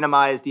trying to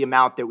minimize the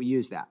amount that we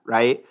use that,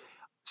 right?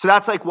 So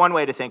that's like one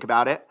way to think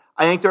about it.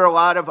 I think there are a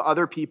lot of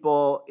other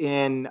people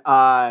in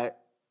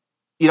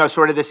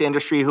sort of this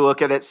industry who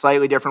look at it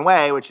slightly different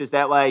way, which is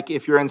that like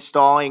if you're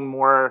installing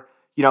more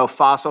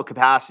fossil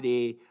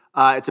capacity,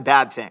 it's a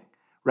bad thing,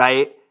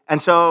 right? And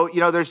so,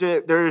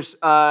 there's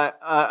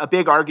a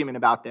big argument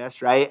about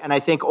this, right? And I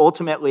think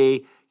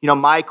ultimately,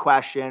 my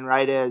question,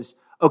 right, is,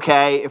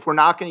 okay, if we're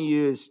not going to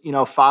use,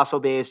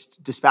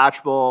 fossil-based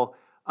dispatchable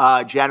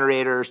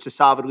generators to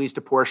solve at least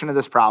a portion of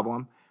this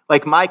problem,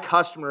 like my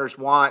customers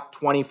want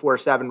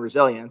 24/7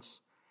 resilience.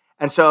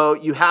 And so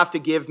you have to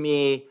give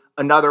me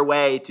another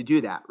way to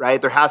do that, right?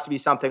 There has to be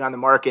something on the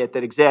market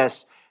that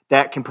exists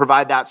that can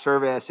provide that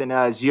service in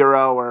a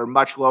zero or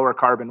much lower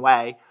carbon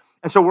way.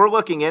 And so we're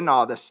looking into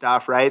all this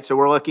stuff, right? So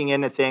we're looking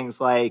into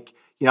things like,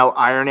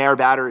 iron air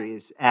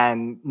batteries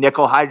and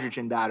nickel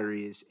hydrogen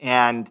batteries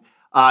and,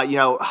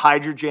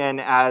 hydrogen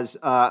as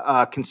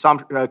a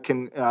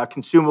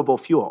consumable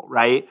fuel,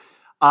 right?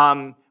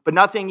 But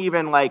nothing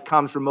even like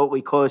comes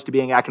remotely close to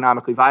being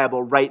economically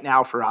viable right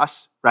now for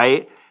us,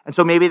 right? And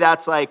so maybe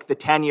that's like the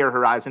 10-year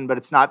horizon, but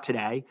it's not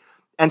today.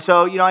 And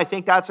so, I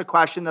think that's a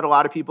question that a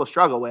lot of people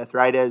struggle with,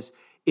 right? Is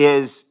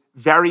a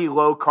very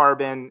low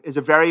carbon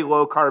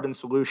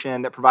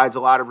solution that provides a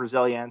lot of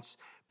resilience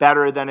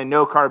better than a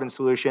no carbon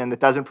solution that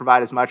doesn't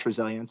provide as much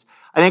resilience?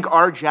 I think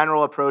our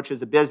general approach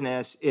as a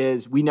business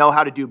is we know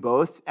how to do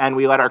both and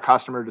we let our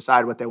customer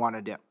decide what they want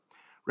to do,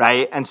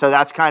 right? And so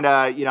that's kind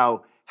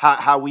of,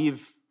 how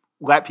we've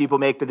let people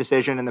make the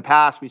decision in the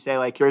past. We say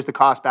like, here's the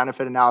cost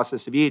benefit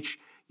analysis of each.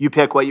 You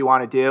pick what you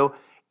want to do.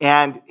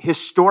 And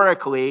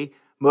historically,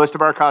 most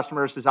of our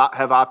customers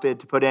have opted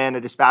to put in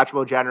a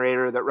dispatchable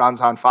generator that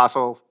runs on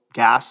fossil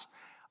gas.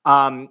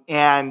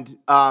 And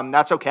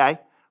that's okay,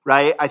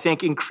 right? I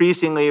think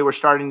increasingly we're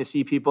starting to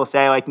see people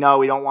say like, no,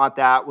 we don't want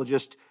that. We'll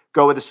just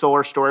go with a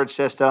solar storage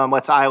system.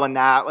 Let's island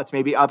that. Let's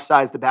maybe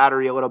upsize the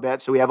battery a little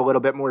bit so we have a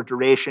little bit more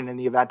duration in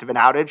the event of an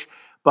outage.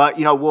 But,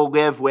 we'll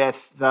live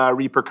with the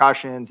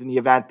repercussions in the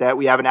event that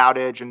we have an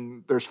outage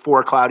and there's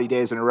 4 cloudy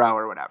days in a row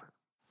or whatever.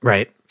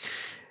 Right.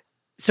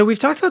 So we've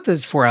talked about the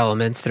 4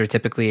 elements that are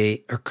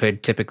typically or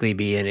could typically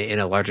be in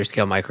a larger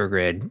scale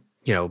microgrid,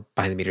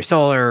 behind the meter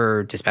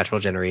solar, dispatchable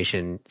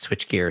generation,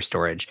 switchgear,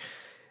 storage.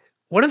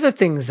 One of the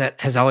things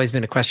that has always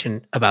been a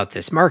question about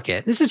this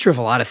market, this is true of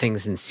a lot of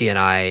things in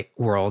C&I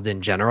world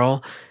in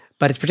general,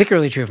 but it's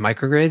particularly true of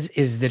microgrids,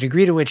 is the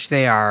degree to which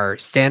they are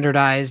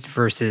standardized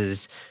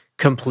versus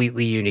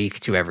completely unique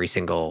to every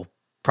single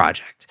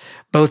project.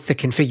 Both the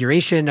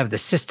configuration of the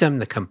system,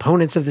 the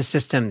components of the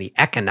system, the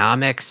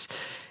economics,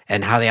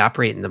 and how they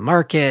operate in the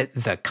market,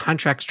 the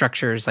contract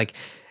structures, like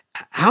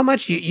how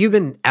much you've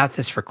been at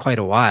this for quite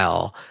a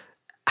while,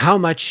 how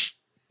much,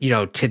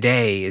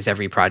 today is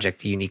every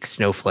project a unique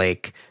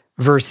snowflake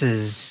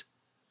versus,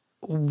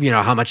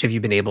 how much have you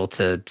been able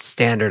to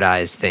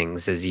standardize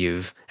things as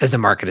the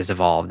market has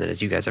evolved and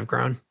as you guys have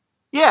grown?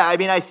 Yeah,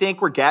 I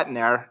think we're getting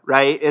there,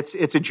 right? It's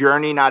a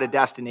journey, not a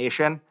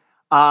destination.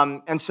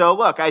 And so,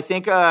 look, I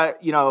think,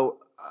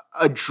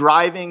 a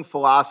driving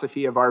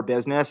philosophy of our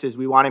business is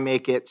we want to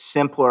make it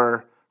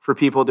simpler for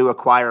people to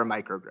acquire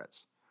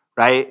microgrids,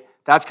 right?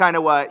 That's kind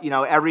of what,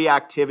 every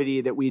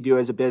activity that we do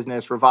as a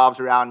business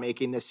revolves around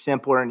making this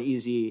simpler and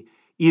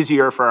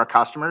easier for our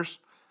customers.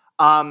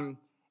 And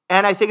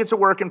I think it's a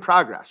work in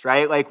progress,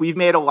 right? Like we've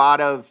made a lot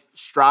of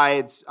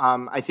strides.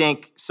 I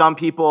think some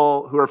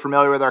people who are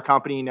familiar with our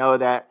company know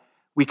that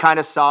we kind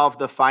of solved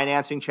the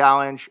financing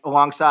challenge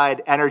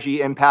alongside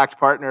energy impact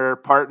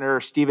partner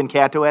Stephen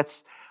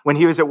Kantowitz. When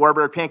he was at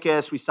Warburg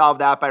Pincus, we solved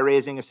that by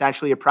raising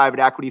essentially a private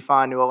equity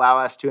fund to allow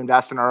us to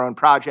invest in our own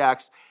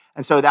projects.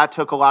 And so that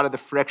took a lot of the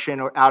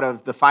friction out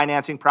of the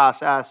financing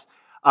process.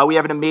 We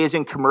have an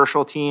amazing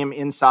commercial team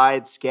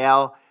inside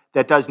Scale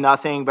that does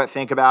nothing but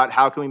think about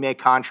how can we make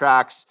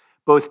contracts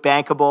both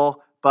bankable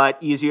but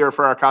easier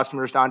for our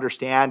customers to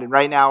understand. And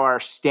right now, our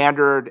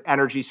standard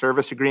energy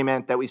service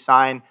agreement that we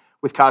sign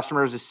with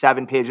customers is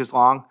 7 pages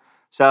long.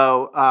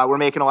 So we're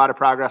making a lot of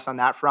progress on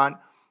that front.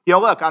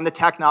 Look, on the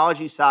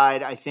technology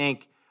side, I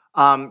think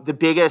the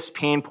biggest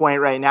pain point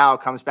right now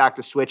comes back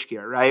to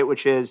switchgear, right?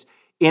 Which is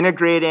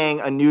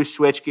integrating a new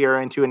switchgear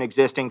into an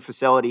existing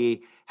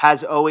facility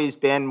has always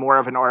been more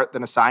of an art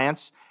than a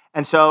science.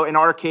 And so in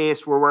our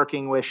case, we're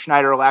working with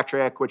Schneider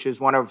Electric, which is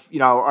one of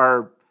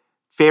our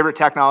favorite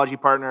technology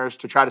partners,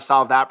 to try to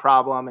solve that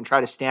problem and try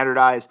to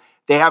standardize.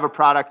 They have a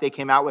product they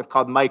came out with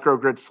called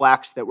Microgrid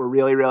Flex that we're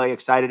really, really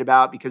excited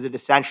about because it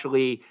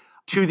essentially,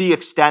 to the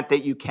extent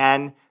that you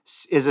can,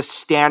 is a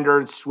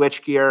standard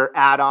switchgear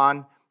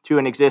add-on to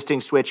an existing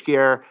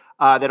switchgear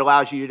that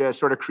allows you to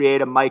sort of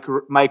create a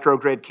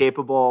microgrid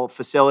capable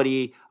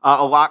facility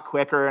a lot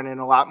quicker and in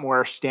a lot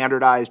more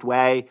standardized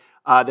way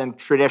than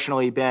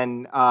traditionally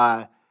been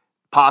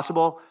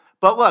possible.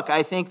 But look,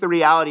 I think the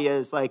reality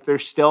is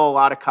there's still a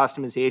lot of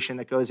customization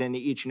that goes into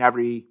each and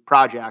every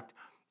project.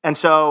 And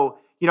so,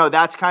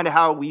 that's kind of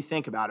how we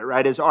think about it,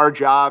 right? Is our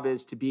job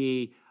is to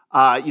be,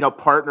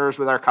 partners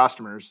with our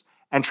customers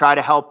and try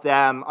to help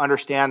them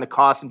understand the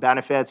costs and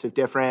benefits of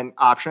different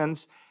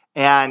options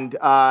and,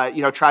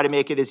 try to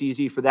make it as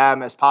easy for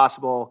them as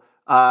possible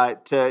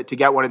to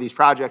get one of these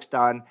projects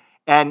done.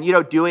 And,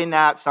 doing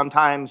that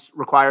sometimes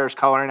requires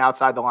coloring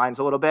outside the lines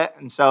a little bit.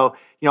 And so,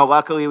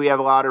 luckily we have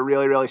a lot of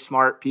really, really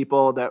smart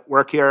people that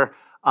work here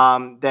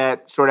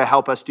that sort of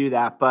help us do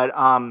that. But,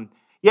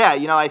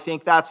 I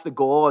think that's the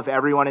goal of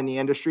everyone in the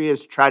industry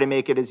is to try to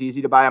make it as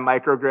easy to buy a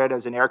microgrid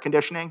as an air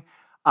conditioning.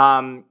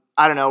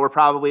 I don't know, we're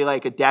probably a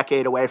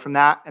decade away from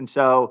that. And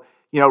so,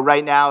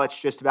 right now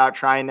it's just about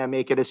trying to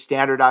make it as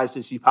standardized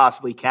as you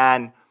possibly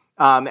can.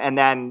 And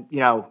then,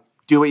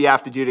 do what you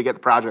have to do to get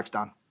the projects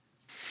done.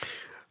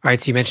 All right,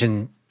 so you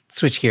mentioned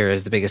switchgear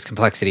as the biggest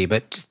complexity,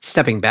 but just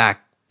stepping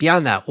back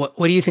beyond that, what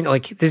do you think,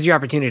 this is your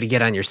opportunity to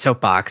get on your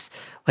soapbox,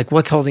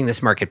 what's holding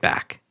this market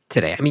back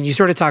today? I mean, you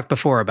sort of talked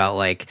before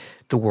about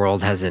the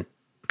world hasn't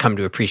come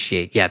to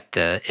appreciate yet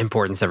the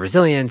importance of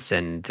resilience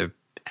and the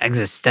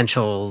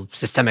existential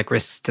systemic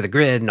risks to the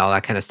grid and all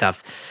that kind of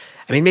stuff.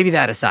 I mean, maybe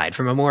that aside,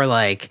 from a more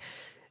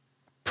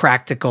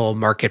practical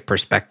market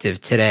perspective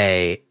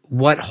today,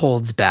 what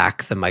holds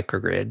back the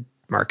microgrid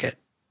market?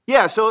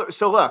 Yeah. So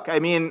look,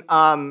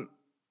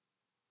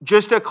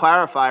 just to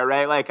clarify,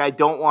 right? I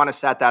don't want to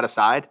set that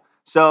aside.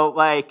 So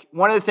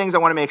one of the things I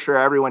want to make sure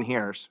everyone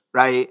hears,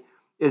 right,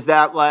 is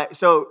that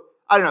so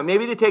I don't know,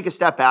 maybe to take a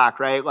step back,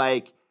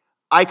 right?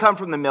 I come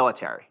from the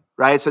military,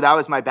 right? So that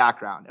was my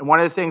background. And one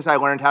of the things I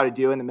learned how to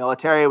do in the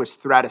military was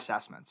threat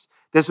assessments.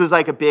 This was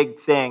a big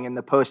thing in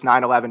the post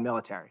 9/11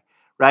 military,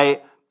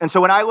 right? And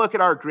so when I look at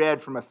our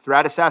grid from a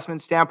threat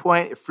assessment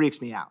standpoint, it freaks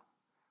me out.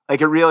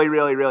 It really,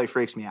 really, really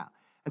freaks me out.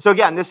 And so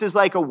again, this is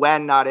a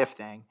when, not if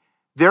thing.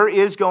 There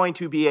is going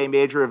to be a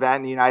major event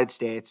in the United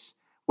States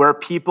where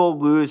people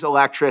lose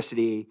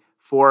electricity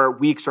for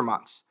weeks or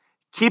months.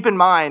 Keep in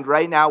mind,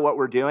 right now, what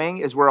we're doing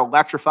is we're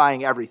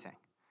electrifying everything.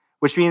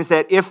 which means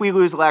that if we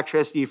lose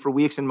electricity for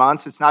weeks and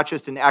months, it's not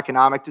just an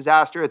economic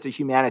disaster, it's a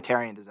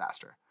humanitarian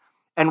disaster.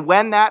 And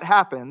when that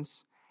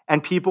happens,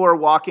 and people are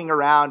walking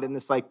around in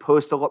this like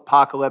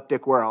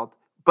post-apocalyptic world,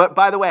 but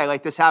by the way,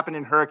 like this happened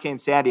in Hurricane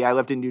Sandy. I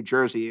lived in New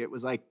Jersey. It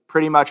was like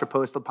pretty much a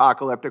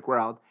post-apocalyptic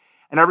world.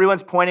 And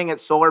everyone's pointing at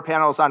solar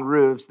panels on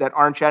roofs that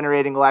aren't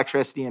generating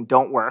electricity and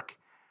don't work,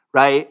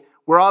 right?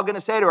 We're all going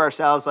to say to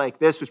ourselves, like,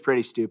 this was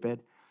pretty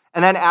stupid.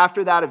 And then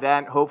after that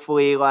event,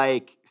 hopefully,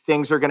 like,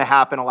 things are going to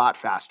happen a lot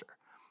faster.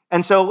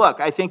 And so, look,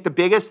 I think the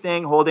biggest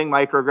thing holding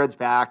microgrids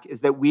back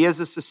is that we as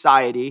a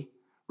society,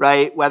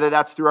 right, whether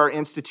that's through our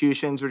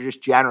institutions or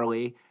just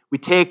generally, we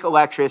take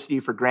electricity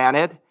for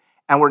granted,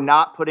 and we're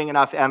not putting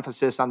enough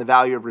emphasis on the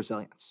value of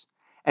resilience.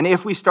 And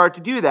if we start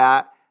to do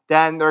that,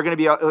 then there are going to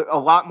be a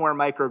lot more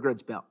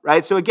microgrids built,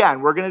 right? So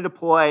again, we're going to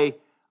deploy,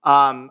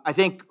 I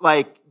think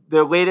like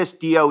the latest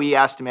DOE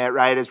estimate,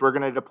 right, is we're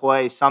going to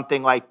deploy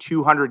something like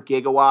 200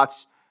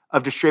 gigawatts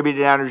of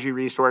distributed energy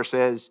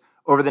resources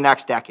over the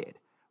next decade,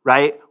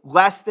 right?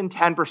 Less than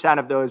 10%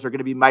 of those are going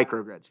to be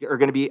microgrids, are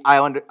going to be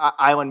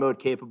island mode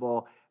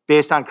capable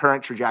based on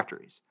current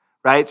trajectories,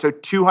 right? So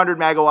 200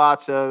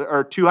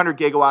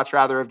 gigawatts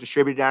rather of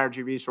distributed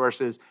energy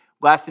resources,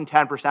 less than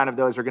 10% of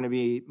those are going to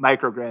be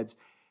microgrids.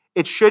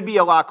 It should be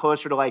a lot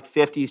closer to like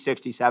 50,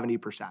 60,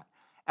 70%.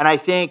 And I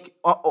think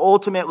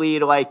ultimately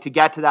to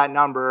get to that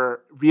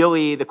number,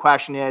 really the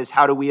question is,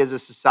 how do we as a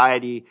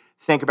society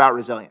think about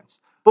resilience?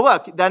 But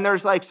look, then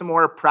there's like some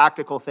more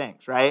practical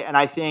things, right? And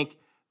I think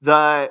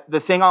the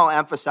thing I'll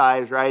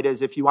emphasize, right,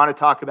 is if you want to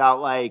talk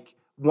about like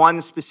one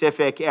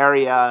specific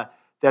area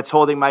that's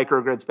holding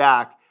microgrids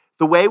back,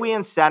 the way we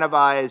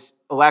incentivize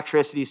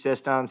electricity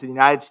systems in the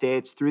United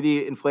States through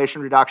the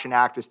Inflation Reduction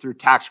Act is through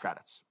tax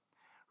credits,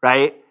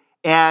 right?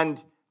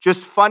 And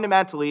just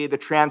fundamentally, the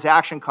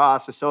transaction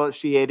costs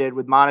associated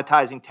with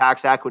monetizing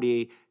tax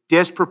equity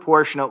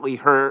disproportionately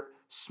hurt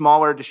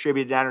smaller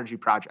distributed energy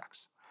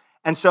projects.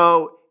 And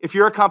so if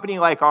you're a company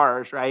like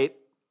ours, right,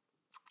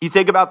 you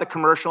think about the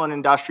commercial and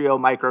industrial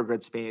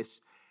microgrid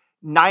space,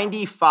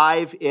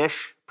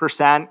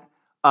 95-ish%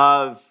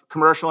 of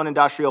commercial and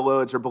industrial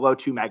loads are below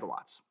 2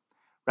 megawatts,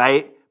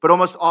 right? But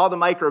almost all the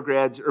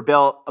microgrids are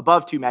built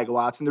above 2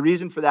 megawatts. And the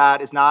reason for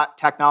that is not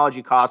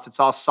technology cost, it's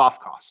all soft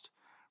cost,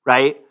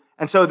 right?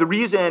 And so the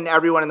reason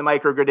everyone in the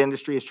microgrid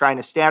industry is trying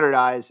to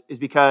standardize is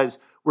because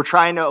we're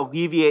trying to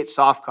alleviate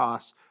soft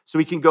costs so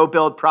we can go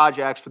build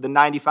projects for the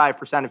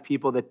 95% of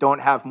people that don't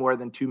have more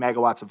than 2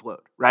 megawatts of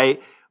load,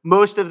 right?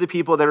 Most of the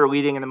people that are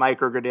leading in the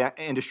microgrid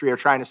industry are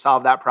trying to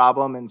solve that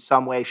problem in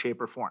some way, shape,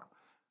 or form.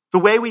 The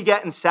way we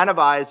get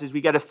incentivized is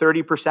we get a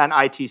 30%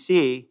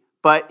 ITC,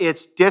 but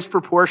it's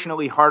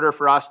disproportionately harder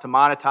for us to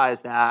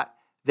monetize that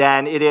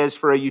than it is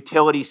for a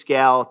utility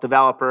scale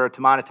developer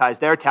to monetize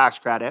their tax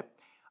credit,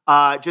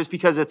 just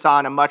because it's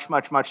on a much,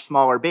 much, much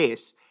smaller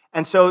base.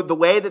 And so the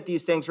way that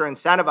these things are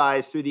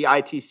incentivized through the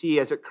ITC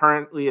as it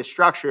currently is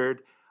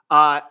structured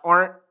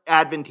aren't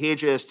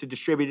advantageous to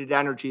distributed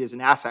energy as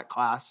an asset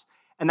class.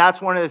 And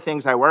that's one of the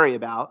things I worry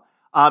about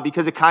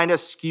because it kind of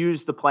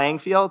skews the playing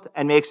field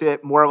and makes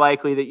it more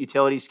likely that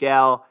utility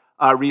scale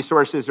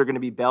resources are going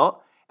to be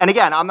built. And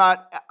again, I'm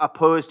not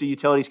opposed to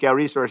utility scale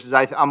resources.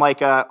 I'm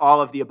like a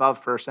all of the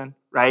above person,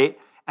 right?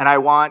 And I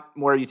want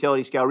more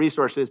utility scale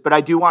resources, but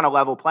I do want a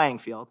level playing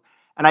field.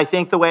 And I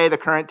think the way the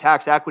current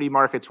tax equity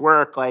markets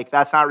work, like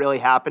that's not really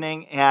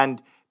happening.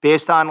 And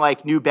based on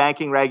like new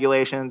banking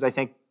regulations, I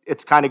think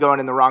it's kind of going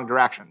in the wrong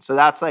direction. So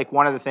that's like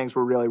one of the things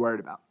we're really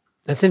worried about.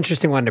 That's an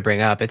interesting one to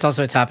bring up. It's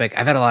also a topic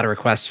I've had a lot of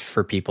requests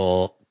for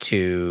people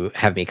to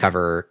have me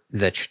cover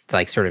the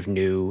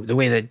the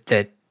way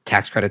that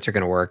tax credits are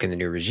going to work in the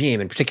new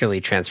regime, and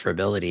particularly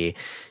transferability.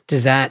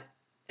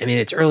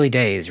 It's early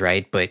days,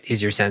 right? But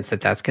is your sense that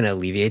that's going to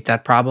alleviate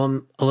that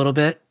problem a little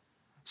bit?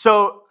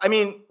 So,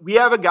 we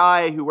have a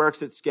guy who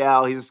works at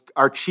Scale. He's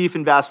our chief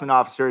investment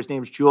officer. His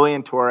name's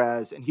Julian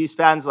Torres, and he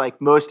spends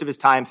like most of his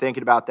time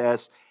thinking about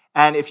this.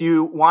 And if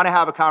you want to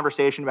have a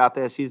conversation about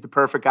this, he's the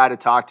perfect guy to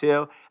talk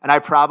to. And I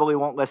probably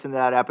won't listen to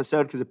that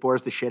episode because it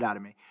bores the shit out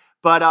of me.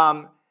 But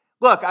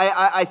look,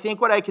 I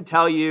think what I could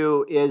tell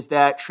you is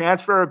that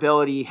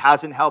transferability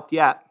hasn't helped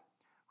yet,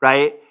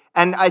 right?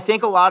 And I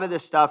think a lot of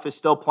this stuff is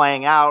still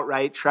playing out,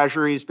 right?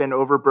 Treasury's been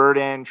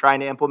overburdened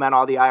trying to implement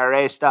all the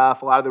IRA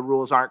stuff. A lot of the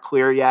rules aren't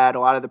clear yet. A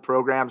lot of the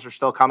programs are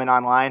still coming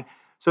online.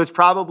 So it's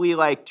probably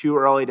like too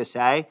early to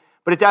say,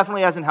 but it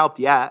definitely hasn't helped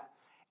yet.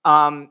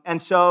 And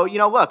so,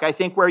 look, I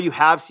think where you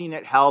have seen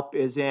it help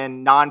is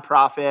in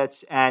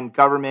nonprofits and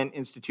government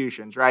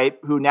institutions, right?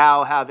 Who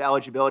now have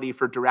eligibility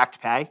for direct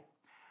pay.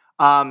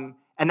 And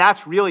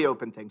that's really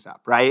opened things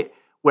up, right?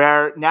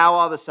 Where now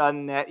all of a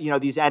sudden that,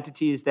 these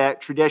entities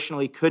that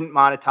traditionally couldn't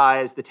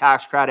monetize the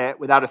tax credit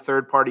without a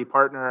third-party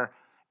partner,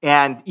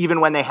 and even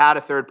when they had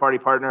a third-party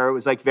partner, it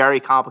was like very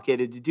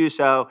complicated to do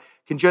so,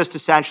 can just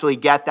essentially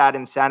get that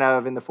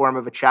incentive in the form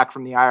of a check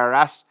from the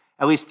IRS.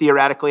 At least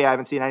theoretically, I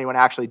haven't seen anyone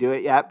actually do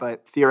it yet,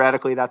 but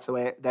theoretically, that's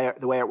the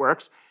way it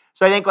works.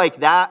 So I think like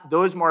that,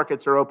 those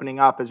markets are opening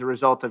up as a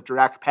result of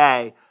direct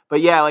pay.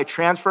 But yeah, like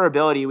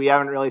transferability, we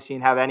haven't really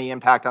seen have any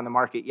impact on the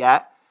market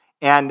yet.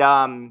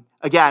 And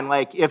again,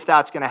 like if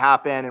that's going to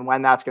happen and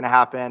when that's going to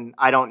happen,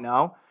 I don't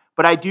know.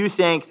 But I do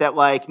think that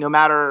like no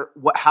matter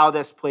how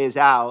this plays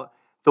out,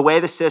 the way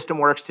the system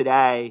works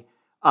today,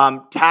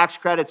 tax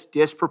credits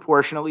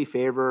disproportionately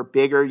favor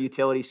bigger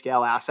utility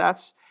scale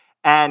assets.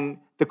 And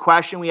the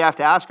question we have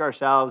to ask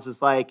ourselves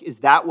is like, is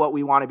that what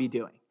we want to be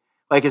doing?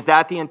 Like, is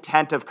that the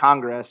intent of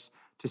Congress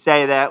to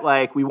say that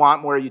like we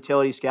want more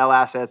utility scale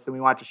assets than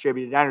we want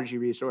distributed energy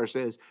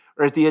resources?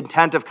 Or is the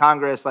intent of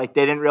Congress like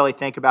they didn't really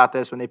think about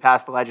this when they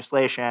passed the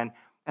legislation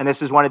and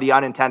this is one of the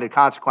unintended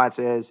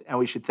consequences and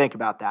we should think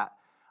about that?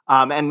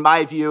 And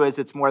my view is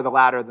it's more the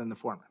latter than the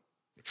former.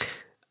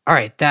 All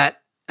right,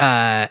 that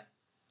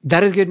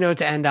is a good note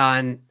to end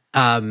on.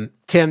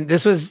 Tim,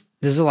 this is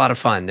a lot of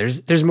fun.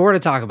 There's more to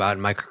talk about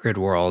in microgrid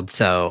world,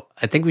 so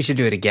I think we should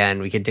do it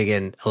again. We could dig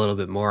in a little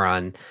bit more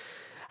on,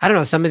 I don't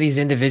know, some of these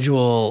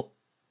individual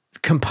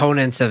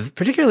components of,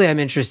 particularly I'm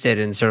interested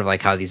in sort of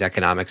like how these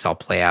economics all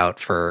play out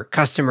for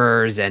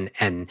customers.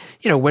 And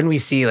when we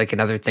see like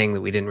another thing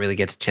that we didn't really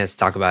get the chance to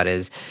talk about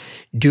is,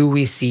 do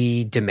we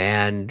see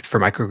demand for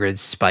microgrids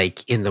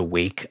spike in the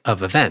wake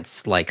of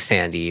events like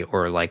Sandy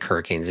or like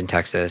hurricanes in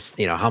Texas?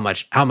 How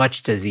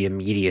much does the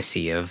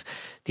immediacy of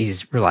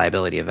these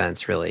reliability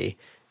events really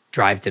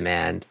drive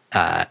demand?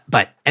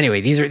 But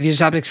anyway, these are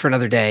topics for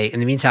another day.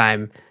 In the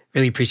meantime,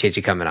 really appreciate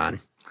you coming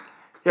on.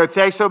 Yeah,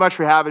 thanks so much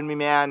for having me,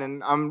 man.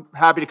 And I'm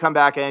happy to come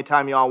back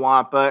anytime y'all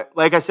want. But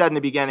like I said in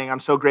the beginning, I'm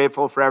so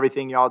grateful for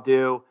everything y'all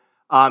do.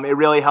 It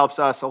really helps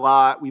us a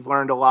lot. We've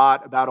learned a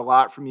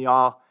lot from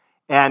y'all.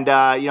 And,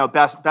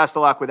 best of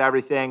luck with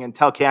everything. And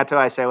tell Canto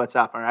I say what's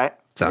up, all right?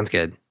 Sounds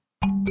good.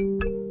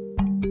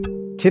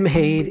 Tim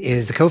Haid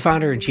is the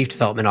co-founder and chief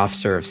development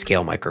officer of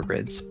Scale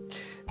Microgrids.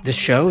 This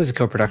show is a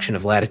co-production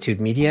of Latitude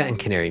Media and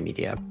Canary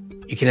Media.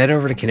 You can head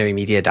over to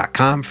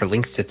canarymedia.com for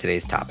links to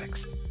today's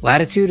topics.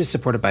 Latitude is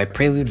supported by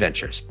Prelude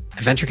Ventures,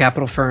 a venture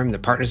capital firm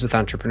that partners with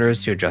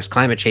entrepreneurs to address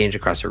climate change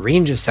across a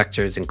range of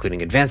sectors,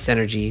 including advanced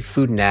energy,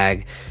 food and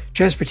ag,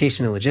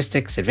 transportation and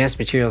logistics, advanced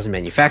materials and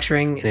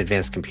manufacturing, and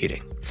advanced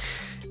computing.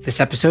 This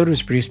episode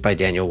was produced by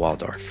Daniel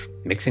Waldorf,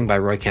 mixing by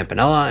Roy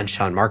Campanella and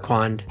Sean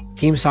Marquand,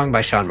 theme song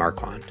by Sean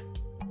Marquand.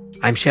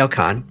 I'm Shail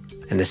Khan,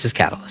 and this is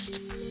Catalyst.